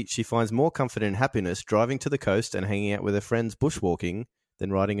 Apparently, she finds more comfort and happiness driving to the coast and hanging out with her friends bushwalking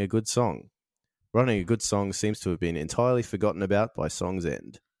than writing a good song. Writing a good song seems to have been entirely forgotten about by song's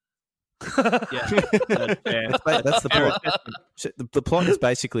end. That's the plot. The plot is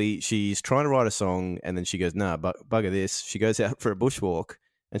basically she's trying to write a song and then she goes, nah, bugger this. She goes out for a bushwalk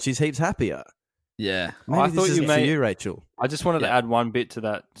and she's heaps happier. Yeah. Maybe I this thought you isn't for made- you, Rachel. I just wanted to add one bit to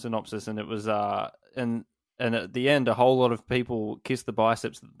that synopsis, and it was and at the end, a whole lot of people kiss the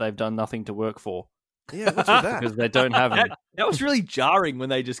biceps that they've done nothing to work for Yeah, what's with that? because they don't have them. That was really jarring when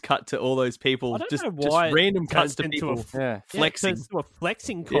they just cut to all those people, I don't just know why it random cuts turns to into people Yeah. flexing. Yeah, to a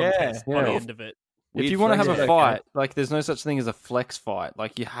flexing contest by the Yeah. end of it. If Weird you want to have flex. a Okay. fight, like there's no such thing as a flex fight.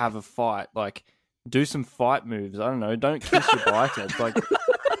 Like you have a fight, like do some fight moves. I don't know. Don't kiss your biceps. Like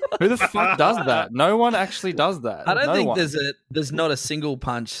who the fuck does that? No one actually does that. I don't No think one. there's not a single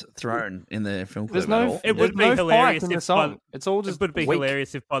punch thrown in the film clip There's at no. all. It would there's be no hilarious fight in the if song. by- It's all just It would be weak.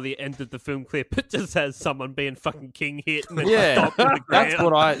 hilarious if by the end of the film clip it just has someone being fucking king hit and then Yeah, stopped to the ground. that's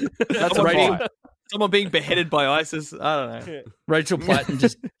what I. That's a Rating- fight. Someone being beheaded by ISIS. I don't know. Rachel Platten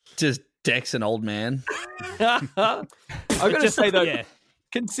just decks an old man. I gotta Just- say though, yeah.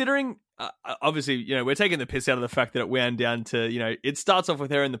 considering obviously, we're taking the piss out of the fact that it wound down to, it starts off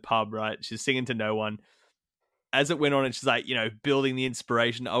with her in the pub, right? She's singing to no one. As it went on and she's like, building the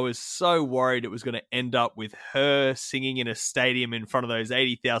inspiration, I was so worried it was going to end up with her singing in a stadium in front of those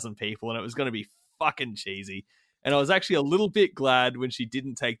 80,000 people and it was going to be fucking cheesy. And I was actually a little bit glad when she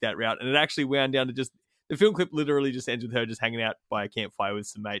didn't take that route. And it actually wound down to just, the film clip literally just ends with her just hanging out by a campfire with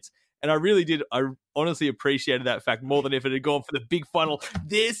some mates. And I really did, I honestly appreciated that fact more than if it had gone for the big final,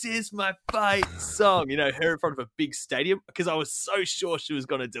 this is my fight song, her in front of a big stadium, because I was so sure she was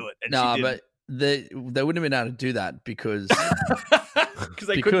going to do it. And No, she but they wouldn't have been able to do that because because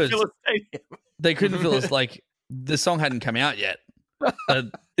they couldn't fill a stadium. they couldn't feel us like the song hadn't come out yet.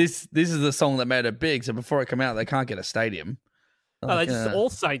 This is the song that made it big. So before it came out, they can't get a stadium. No, they just all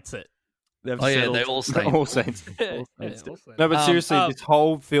saints it. They've Oh yeah, settled. they all say. All Saints. Yeah, All Saints. all saints. No, but seriously, Um, this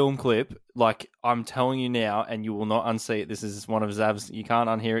whole film clip, like I'm telling you now, and you will not unsee it. This is one of Zav's. You can't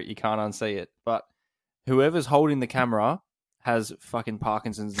unhear it. You can't unsee it. But whoever's holding the camera has fucking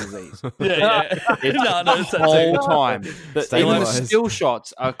Parkinson's disease. Yeah. It's No, it's the that whole too. time. Even the Stabilised. still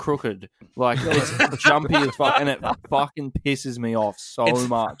shots are crooked. Like it's jumpy as fuck, and it fucking pisses me off so It's-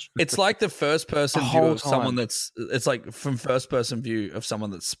 much. It's like the first person The view whole of someone time. that's. It's like from first person view of someone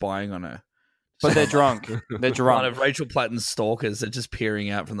that's spying on her. But they're drunk. They're One drunk. of Rachel Platten's stalkers. They're just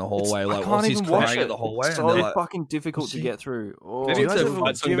peering out from the hallway, I like can't while she's even watch crying it. at the hallway. It's and so they're like, fucking difficult to get through. Oh, Maybe Do you it's guys a ever-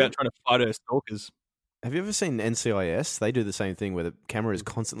 fight do song you about ever- trying to fight her stalkers. Have you ever seen NCIS? They do the same thing where the camera is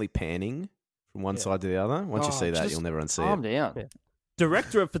constantly panning from one side to the other. Once you Oh, see that, just you'll never unsee calm it. down. Yeah.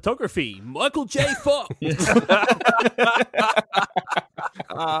 Director of photography, Michael J. Fox.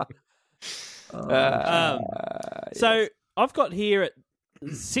 So I've got here at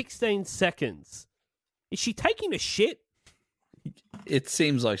 16 seconds. Is she taking a shit? it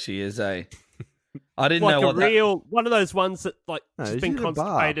seems like she is a. I didn't Like know a what that. real one of those ones that like No, she's she's been in a bath.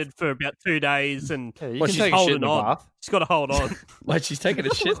 constipated for about 2 days and Yeah, you Well, can she's take a shit in holding the on. bath. She's got to hold on. Like she's taking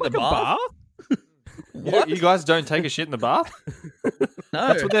a shit in the Like a bath. You, you guys don't take a shit in the bath? No,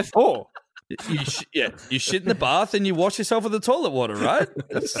 That's what they're for. you shit in the bath and you wash yourself with the toilet water, right?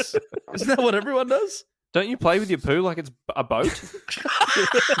 Isn't that what everyone does? Don't you play with your poo like it's a boat?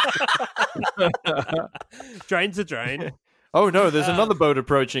 Drain's a drain. Oh no, there's another boat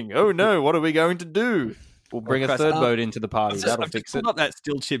approaching. Oh no, what are we going to do? We'll bring a Christ, third boat into the party. I've That'll just fix pulled it. up that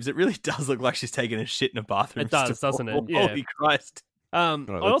still chips. It really does look like she's taking a shit in a bathroom. It does, doesn't it? Yeah. Holy Christ. Right,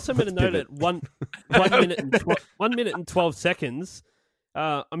 I also made a let's note pivot. at 1 minute and 12 seconds.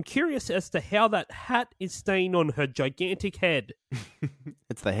 I'm curious as to how that hat is staying on her gigantic head.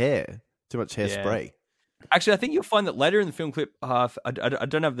 It's the hair. Too much hairspray. Actually, I think you'll find that later in the film clip, I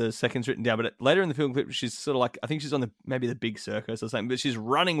don't have the seconds written down, but later in the film clip, she's sort of like, I think she's on maybe the big circus or something, but she's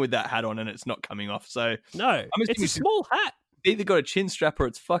running with that hat on and it's not coming off. So No, it's assuming a small hat. either got a chin strap or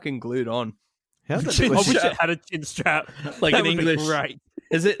it's fucking glued on. How's that? I was wish she- it had a chin strap. Like That an would be English- great.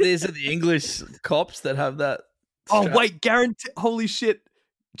 Is it the English cops that have that? Oh, strap? wait, guarantee. Holy shit.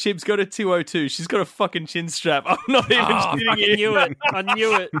 Chib's got a 202. She's got a fucking chin strap. I'm not even Oh, kidding I you. knew it. I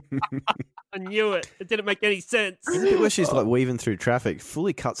knew it. I knew it. It didn't make any sense. the bit where she's like weaving through traffic,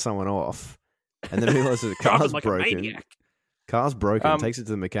 fully cuts someone off, and then realizes the Driving car's like a broken. maniac. Car's broken, Um, takes it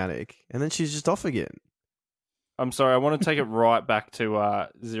to the mechanic, and then she's just off again. I'm sorry, I want to take it right back to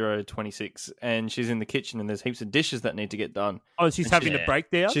 026, and she's in the kitchen, and there's heaps of dishes that need to get done. Oh, and she's having a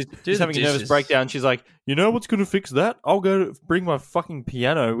breakdown? She's the having a nervous dishes. breakdown. She's like, you know what's going to fix that? I'll go bring my fucking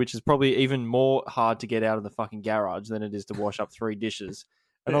piano, which is probably even more hard to get out of the fucking garage than it is to wash up 3 dishes.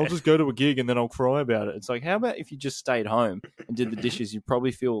 And I'll just go to a gig and then I'll cry about it. It's like, how about if you just stayed home and did the dishes? You'd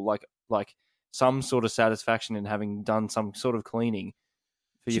probably feel like some sort of satisfaction in having done some sort of cleaning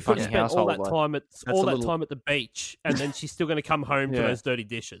for She your could have fucking spent all household. that like- time at That's all a that little- time at the beach, and then she's still going to come home to Yeah. those dirty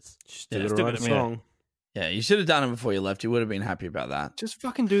dishes. Still Yeah, gotta still write a gonna- song. Yeah, you should have done it before you left. You would have been happy about that. Just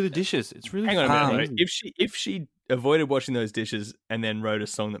fucking do the dishes. It's really Hang on a fucking minute. easy. Though. If she avoided washing those dishes and then wrote a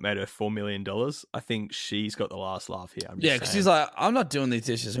song that made her $4 million, I think she's got the last laugh here. I'm just Yeah, because saying. he's like, I'm not doing these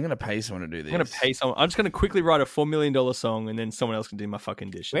dishes. I'm going to pay someone to do this. I'm going to pay someone. I'm just going to quickly write a $4 million song and then someone else can do my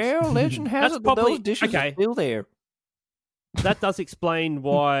fucking dishes. Well, legend has That's it that probably- those dishes okay. are still there. That does explain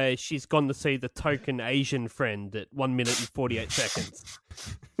why she's gone to see the token Asian friend at 1 minute and 48 seconds.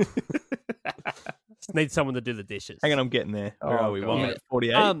 Just need someone to do the dishes. Hang on, I'm getting there. Where Oh, are we? God. 1 minute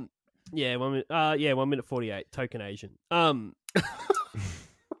 48. Yeah, 1 minute. 1 minute 48. Token Asian. I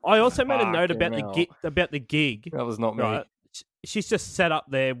also made a note about Fucking the gig. That was not me. Right, she's just sat up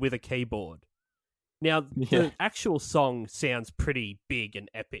there with a keyboard. Now, Yeah. the actual song sounds pretty big and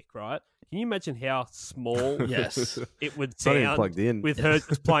epic, right? Can you imagine how small Yes. it would It's not even sound plugged in. with her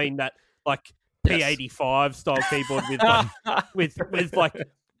just playing that like P85 style keyboard with like, with like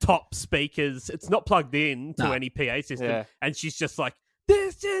top speakers? It's not plugged in to No. any PA system, Yeah. and she's just like,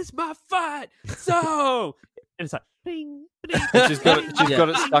 "This is my fight song," and it's like, "Bing, bing, And she's got it. She's Yeah. got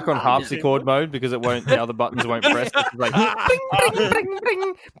it stuck on harpsichord mode because it won't. The other buttons won't press. It's like,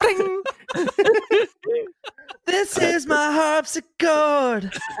 This is my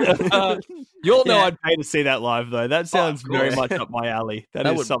harpsichord. You all know Yeah. I'd pay to see that live, though. That sounds very course. much up my alley. That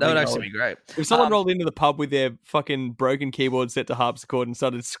is would something actually I be great. If someone Um, rolled into the pub with their fucking broken keyboard set to harpsichord and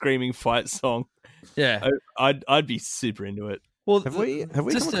started screaming fight song, Yeah. I'd be super into it. Well, Have we come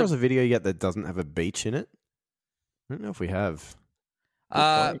just across a video yet that doesn't have a beach in it? I don't know if we have.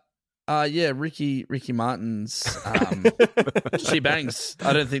 I Yeah, Ricky Martin's She Bangs.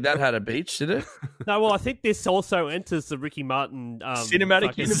 I don't think that had a beach, did it? No, well, I think this also enters the Ricky Martin Cinematic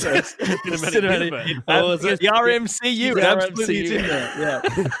fucking- universe. cinematic universe. The RMCU. It absolutely is in there.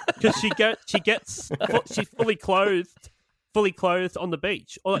 Yeah. Because she's fully clothed on the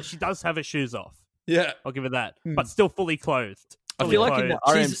beach. Or she does have her shoes off. Yeah. I'll give her that, but still fully clothed. I feel like in the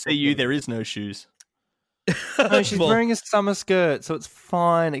RMCU there is no shoes. No, she's Well- wearing a summer skirt, so it's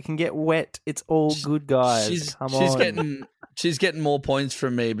fine. It can get wet. It's all good, guys. She's getting more points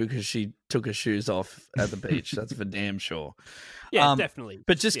from me because she took her shoes off at the beach. That's for damn sure. Yeah, definitely.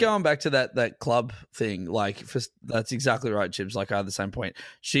 But just going back to that club thing, that's exactly right, Chibs. Like I had the same point.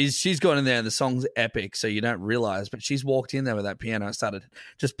 She's gone in there and the song's epic, so you don't realize. But she's walked in there with that piano and started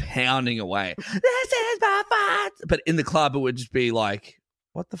just pounding away. This is my fight. But in the club, it would just be like,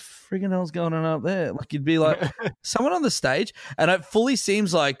 what the friggin' hell's going on up there? Like you'd be like, someone on the stage, and it fully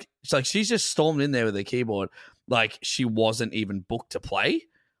seems like she's just stormed in there with her keyboard, like she wasn't even booked to play.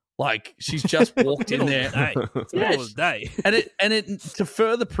 Like she's just walked in there. It's middle of the day. And it to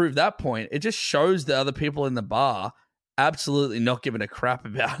further prove that point, it just shows the other people in the bar absolutely not giving a crap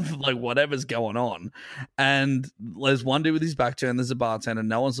about like whatever's going on. And there's one dude with his back turned, there's a bartender,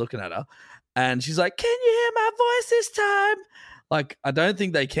 no one's looking at her. And she's like, "Can you hear my voice this time?" Like, I don't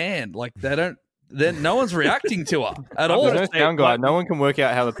think they can. Like, no one's reacting to her at all. There's no sound guy. No one can work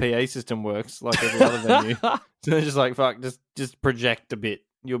out how the PA system works like every other venue. So they're just like, fuck, just project a bit.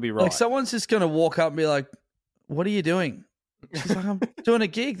 You'll be right. Like, someone's just going to walk up and be like, "What are you doing?" She's like, "I'm doing a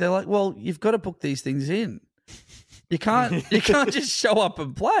gig." They're like, "Well, you've got to book these things in. You can't just show up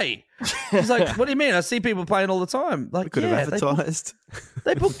and play." He's like, "What do you mean? I see people playing all the time." Like, We could have advertised.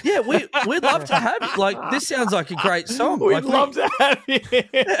 They booked. Yeah, we'd love to have it. Like, this sounds like a great song. We'd love to have you.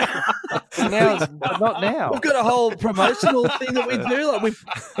 But not now. We've got a whole promotional thing that we do. Like,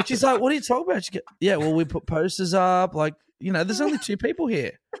 and she's like, "What are you talking about?" She goes, "Yeah, well, we put posters up. Like, there's only 2 people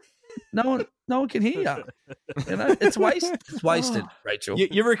here. No one can hear you. It's wasted. It's wasted, Rachel."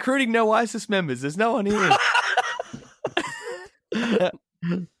 You're recruiting no ISIS members. There's no one here.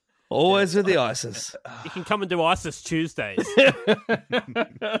 Always with the ISIS. You can come and do ISIS Tuesdays. Yeah.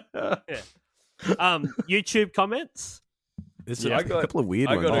 YouTube comments. There's Yeah, a couple of weird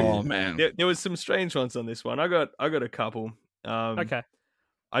I ones. got a- Oh man. There was some strange ones on this one. I got a couple. Okay.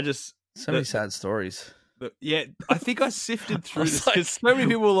 I just So many sad stories. I think I sifted through was this like, because so many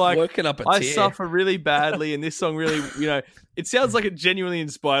people were like, working up a I tear. suffer really badly, and this song really, it sounds like it genuinely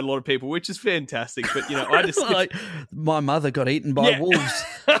inspired a lot of people, which is fantastic. But I just Like, my mother got eaten by wolves.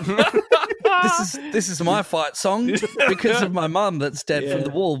 This is my fight song because of my mum that's dead from the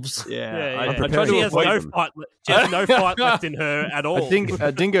wolves. Yeah. I tried She to has avoid no them. fight. She has no fight left in her at all.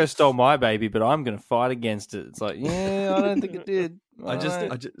 A dingo stole my baby, but I'm going to fight against it. It's like, yeah, I don't think it did. I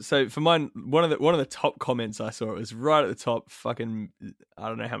just so for mine, one of the top comments I saw, it was right at the top. Fucking, I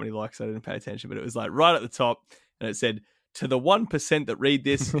don't know how many likes. I didn't pay attention, but it was like right at the top, and it said, "To the 1% that read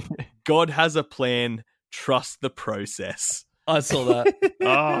this, God has a plan. Trust the process." I saw that. Oh,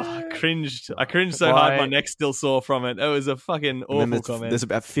 I cringed so hard. My neck still sore from it. It was a fucking awful And then comment. there's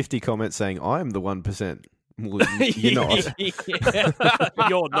about 50 comments saying, "I'm the 1%." Well, you're not.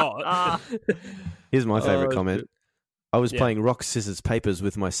 You're not. Here's my favorite Oh, comment. I was playing rock, scissors, papers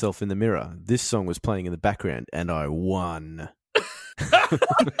with myself in the mirror. This song was playing in the background, and I won.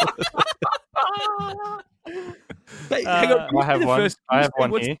 Hey, hang on. I have one. I have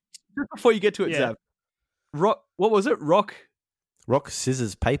one here. Just before you get to it, Yeah. Zab. Rock. What was it? Rock. Rock,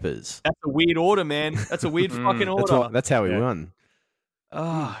 scissors, papers. That's a weird order, man. That's a weird fucking order. That's how we won.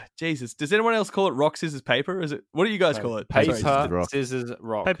 Oh, Jesus. Does anyone else call it rock, scissors, paper? Is it? What do you guys call it? Paper, Sorry, rock. scissors,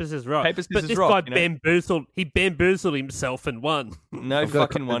 rock. Paper, scissors, rock. Paper, But scissors, this rock, guy bamboozled. He bamboozled himself and won. No I've got a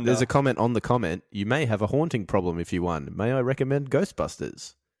fucking co- wonder. There's a comment on the comment. You may have a haunting problem if you won. May I recommend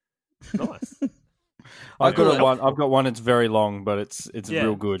Ghostbusters? Nice. I've got one. It's very long, but it's Yeah,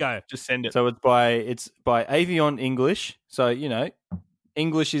 real good. Go. Just send it. So it's by Avion English. So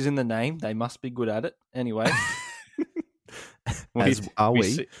English is in the name. They must be good at it. Anyway, As are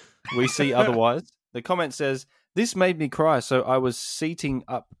we? We see otherwise. The comment says, "This made me cry. So I was seating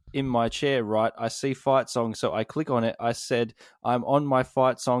up in my chair. Right, I see fight song. So I click on it. I said, I'm on my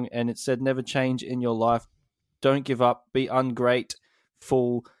fight song, and it said, never change in your life. Don't give up. Be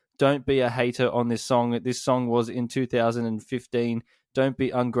ungrateful. Don't be a hater on this song. This song was in 2015. Don't be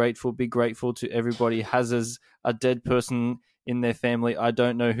ungrateful. Be grateful to everybody. Has a dead person in their family. I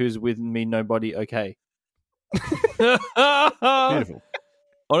don't know who's with me. Nobody. Okay." Beautiful.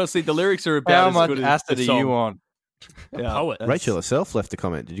 Honestly, the lyrics are about How as much good as acid the are song. you on? Yeah, Poet. that's- Rachel herself left a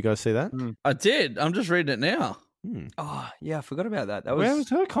comment. Did you guys see that? I did. I'm just reading it now. Oh, yeah, I forgot about that. That Where was was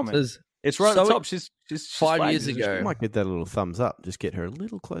her comment? Says, it's right at So the top. She's 5 flagged, years isn't she? ago. I might get that a little thumbs up. Just get her a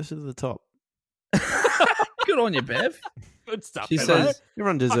little closer to the top. Good on you, Bev. Good stuff. She Bevo. says,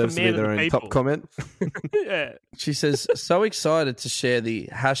 Everyone deserves to man be of their the own top people. comment. yeah. she says, so excited to share the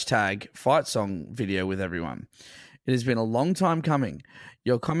hashtag fight song video with everyone. It has been a long time coming.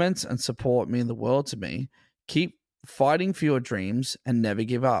 Your comments and support mean the world to me. Keep fighting for your dreams and never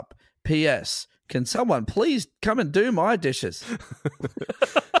give up. P.S. Can someone please come and do my dishes?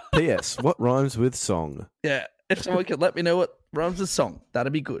 P.S. What rhymes with song? Yeah. If someone could let me know what rhymes with song,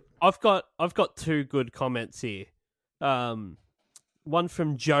 that'd be good. I've got 2 good comments here. One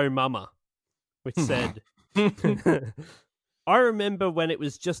from Joe Mama, which said, I remember when it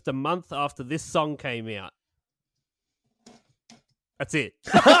was just a month after this song came out. That's it.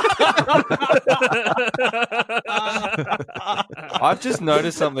 I've just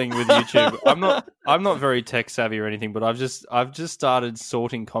noticed something with YouTube. I'm not very tech savvy or anything, but I've just started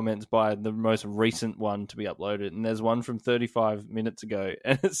sorting comments by the most recent one to be uploaded. And there's one from 35 minutes ago,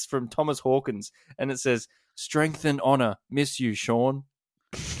 and it's from Thomas Hawkins, and it says, "Strength and honor, miss you, Sean."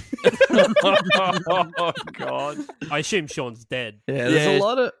 Oh God, I assume Sean's dead. Yeah, there's Yeah. a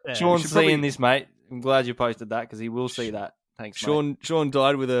lot of... Yeah. Sean's should probably- seeing this, mate. I'm glad you posted that because he will see that. Thanks, mate. Sean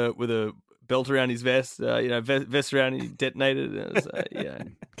died with a belt around his vest. Vest around him detonated. It was, yeah,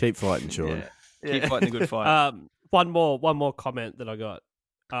 Keep fighting, Sean. keep fighting the good fight. One more comment that I got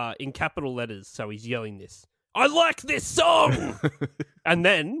in capital letters. So he's yelling this. I like this song, and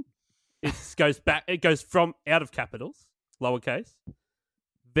then it goes back. It goes from out of capitals, lowercase.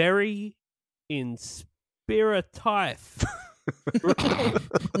 Very inspirative.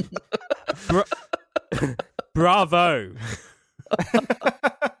 Bravo.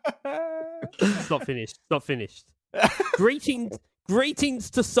 It's not finished. It's not finished. Greetings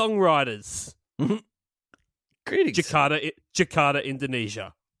to songwriters. Greetings. Jakarta,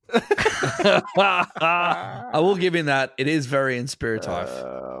 Indonesia. I will give him that. It is very inspirative.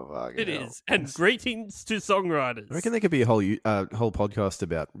 It is. And greetings to songwriters. I reckon there could be a whole podcast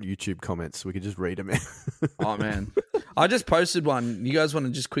about YouTube comments. We could just read them out. Oh, man. I just posted one. You guys want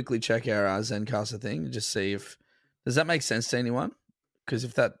to just quickly check our Zencaster thing and just see if... Does that make sense to anyone? Because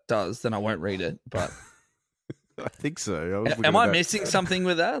if that does, then I won't read it. But I think so. am I missing something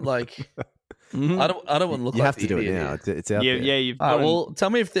with that? Like, I don't want to look You like have the to do it idiot now. here. It's out Yeah, there. yeah. You've All right, got well,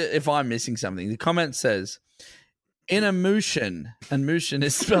 tell me if I'm missing something. The comment says, in emotion, and motion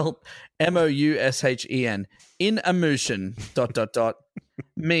is spelled MOUSHEN. In emotion, ...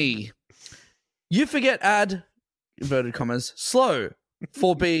 me. You forget add, inverted commas, slow,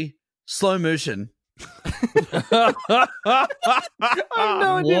 4B, slow motion. I have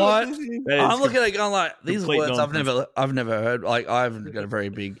no idea What? this is. I'm looking at it going like, these complete words nonsense. I've never heard. Like, I haven't got a very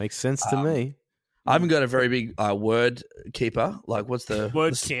big... Makes sense to me. I haven't got a very big word keeper. Like, what's the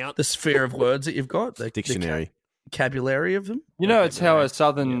Word the, count. The sphere of words that you've got, the Dictionary. vocabulary of them. You know, it's how a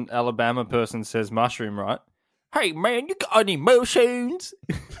Southern Alabama person says mushroom, right? Hey, man, you got any emotions?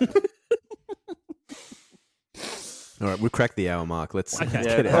 All right, we've cracked the hour mark. Let's Okay.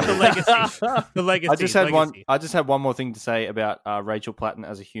 get Yeah. out. The legacy. The legacy. I just had legacy. I just had one more thing to say about Rachel Platten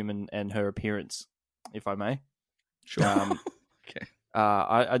as a human and her appearance, if I may. Sure. Okay.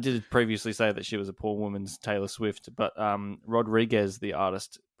 I did previously say that she was a poor woman's Taylor Swift, but Rodriguez, the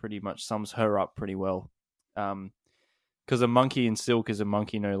artist, pretty much sums her up pretty well. Because a monkey in silk is a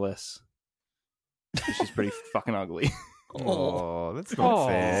monkey no less. She's pretty fucking ugly. Oh, that's not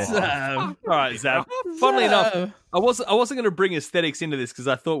fair. Sam. All right, Zab. Funnily enough, I wasn't going to bring aesthetics into this because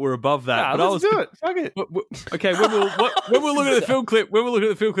I thought we're above that. but I was do it. Fuck it. Okay, when we're looking at the film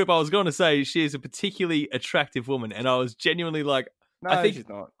clip, I was going to say she is a particularly attractive woman, and I was genuinely like, No, I think she's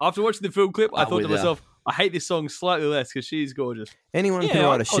not. after watching the film clip, I thought to with ya. myself, I hate this song slightly less because she's gorgeous. Anyone can Yeah,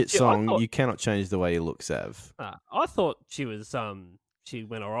 write I a thought shit you- I song. thought- You cannot change the way you look, Sav. I thought she was she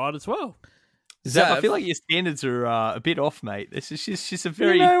went all right as well. Zab, I Zav, feel like your standards are a bit off, mate. She's a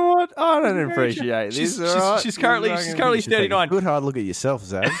very. You know what? I don't appreciate She's, this. all right? she's currently You should take a 39. good hard look at yourself,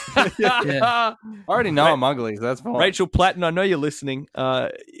 Zav. yeah. I already know I'm ugly, so that's fine. Rachel Platten, I know you're listening.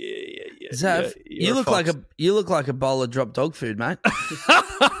 Zav, you look like a bowl of drop dog food, mate.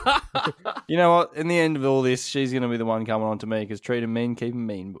 You know what? In the end of all this, she's going to be the one coming on to me because treat him mean, keep him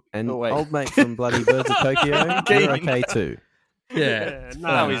mean. And But wait. old mate from Bloody Birds of Tokyo, you're okay too. Yeah.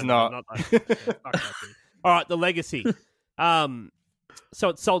 No, he's not. that. Yeah, fuck that dude. All right, the legacy. So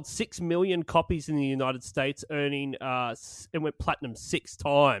it sold 6 million copies in the United States, earning it went platinum 6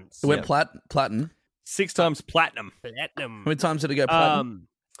 times. It went platinum. 6 times platinum. Platinum. How many times did it go platinum?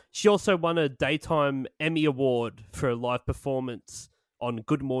 She also won a Daytime Emmy Award for a live performance on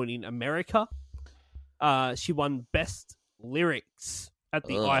Good Morning America. She won Best Lyrics at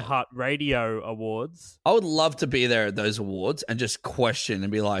the Ugh. iHeartRadio Awards. I would love to be there at those awards and just question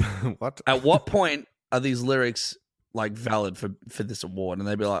and be like, What? at what point are these lyrics like valid for this award? And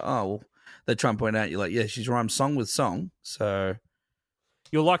they'd be like, oh, well, they try and point out, you're like, yeah, she's rhymed song with song. So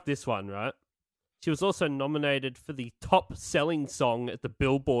You'll like this one, right? She was also nominated for the top selling song at the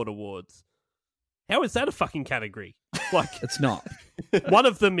Billboard Awards. How is that a fucking category? Like, it's not. one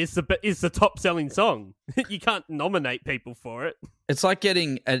of them is the top selling song. You can't nominate people for it. It's like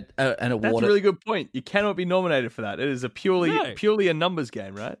getting an award. That's a really good point. You cannot be nominated for that. It is a purely a numbers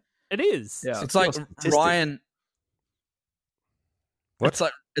game, right? It is. Yeah. It's like statistic. Ryan. What?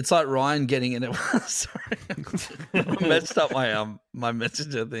 It's like Ryan getting in it. Sorry, I messed up my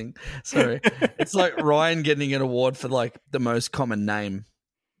messenger thing. Sorry, it's like Ryan getting an award for like the most common name.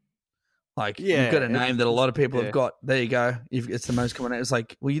 Like you've got a name that a lot of people have got. There you go. It's the most common name. It's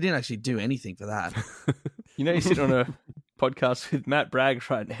like, well, you didn't actually do anything for that. You know, you sit on a podcast with Matt Bragg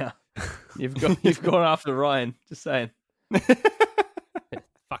right now. You've gone after Ryan. Just saying.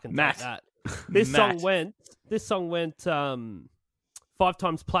 Fucking Matt. take that. This song went 5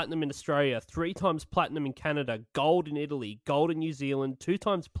 times platinum in Australia, 3 times platinum in Canada, gold in Italy, gold in New Zealand, 2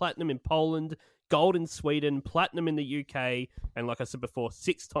 times platinum in Poland, gold in Sweden, platinum in the UK, and like I said before,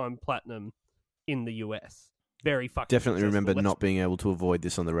 6 times platinum in the US. Very fucking Definitely successful. remember not being able to avoid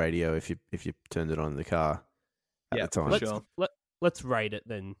this on the radio if you turned it on in the car at the time. Let's rate it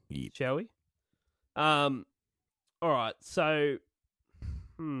then, Yep. shall we? All right, so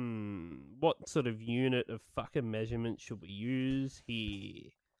what sort of unit of fucking measurement should we use here?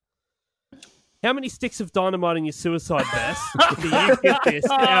 How many sticks of dynamite in your suicide vest do you give this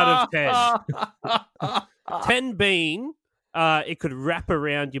out of 10? 10 being it could wrap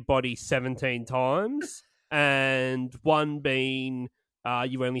around your body 17 times, and 1 being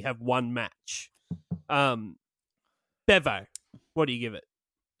you only have 1 match. Bevo, what do you give it?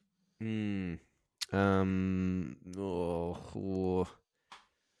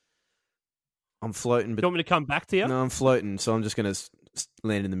 I'm floating. Do But you want me to come back to you? no, I'm floating. So I'm just going to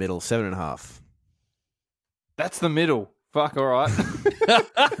land in the middle. 7.5. That's the middle. Fuck, all right.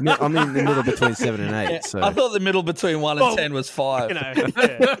 I'm in the middle between 7 and 8. So I thought the middle between 1 and 10 was 5. You know,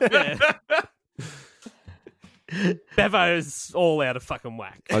 yeah. Bevo's all out of fucking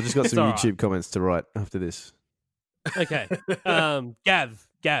whack. I just got It's some all right. YouTube comments to write after this. Okay. Gav.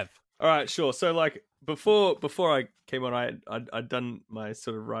 All right, sure. So like before I came on, I'd done my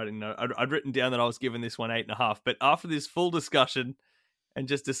sort of writing note. I'd written down that I was giving this one 8.5. But after this full discussion and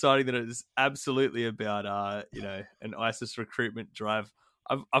just deciding that it is absolutely about an ISIS recruitment drive,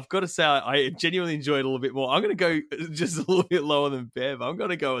 I've got to say I genuinely enjoyed it a little bit more. I'm going to go just a little bit lower than Bev. I'm going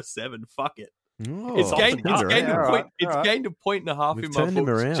to go a 7. Fuck it. Oh, It's gained Alright. gained a point and a half We've in my turned him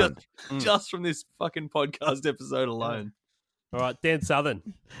books around. just from this fucking podcast episode alone. All right, Dan Southern.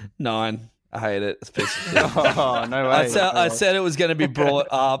 9. I hate it. It's a piece of shit. Oh, no way. I said it was going to be brought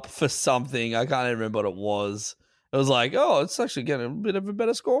up for something. I can't even remember what it was. It was like, oh, it's actually getting a bit of a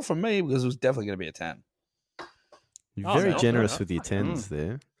better score from me because it was definitely going to be a 10. You're Oh, very no, generous no. with your 10s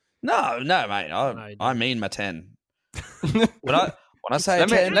there. No, mate. I mean my 10. When I say a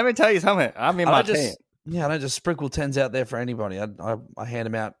 10, let me tell you something. I'm in my I don't team. just I don't just sprinkle 10s out there for anybody. I hand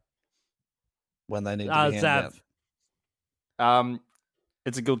them out when they need to be handed out. Zav.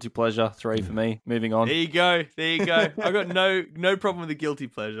 It's a guilty pleasure. 3 for me. Moving on. There you go. I got no problem with the guilty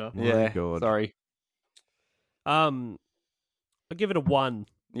pleasure. My Yeah. God. Sorry. I'll give it a 1.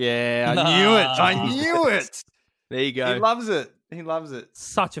 Yeah, I knew it. There you go. He loves it.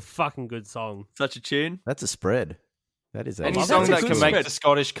 Such a fucking good song. Such a tune. That's a spread. That is a Any love song that's a that good can make spread. the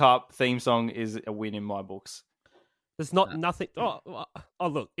Scottish Cup theme song is a win in my books. There's nothing. Oh,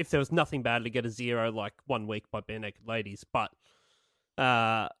 look, if there was nothing bad to get a 0 like 1 Week by Bare Naked Ladies, but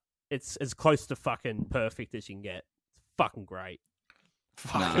it's as close to fucking perfect as you can get. It's fucking great.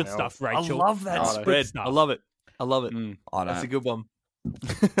 Good stuff, Rachel. I love that Oh, Good spread. stuff. I love it. I That's a don't. good one.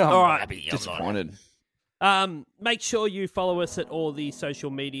 All right. Disappointed. Make sure you follow us at all the social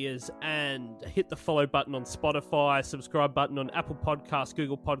medias and hit the follow button on Spotify, subscribe button on Apple Podcasts,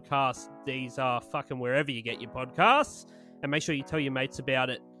 Google Podcasts. These are fucking wherever you get your podcasts. And make sure you tell your mates about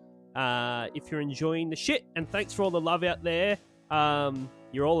it if you're enjoying the shit. And thanks for all the love out there.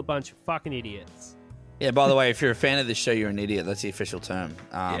 You're all a bunch of fucking idiots. Yeah, by the way, if you're a fan of this show, you're an idiot. That's the official term.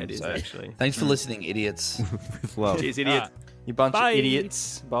 Yeah, it is so actually. Thanks for listening, idiots. with love. Cheers, idiot. You bunch Bye. of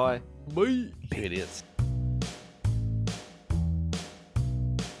idiots. Bye. Bye. Idiots.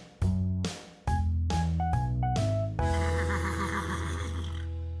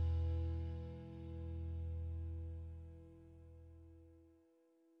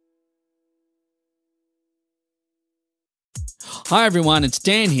 Hi everyone, it's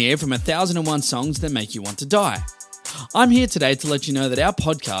Dan here from 1001 Songs That Make You Want to Die. I'm here today to let you know that our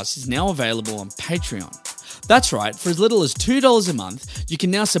podcast is now available on Patreon. That's right, for as little as $2 a month, you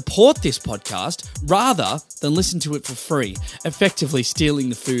can now support this podcast rather than listen to it for free, effectively stealing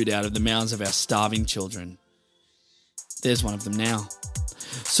the food out of the mouths of our starving children. There's one of them now.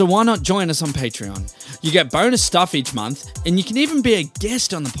 So why not join us on Patreon? You get bonus stuff each month, and you can even be a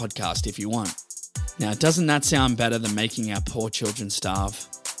guest on the podcast if you want. Now, doesn't that sound better than making our poor children starve?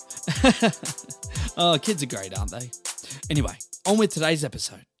 Oh, kids are great, aren't they? Anyway, on with today's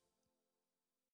episode.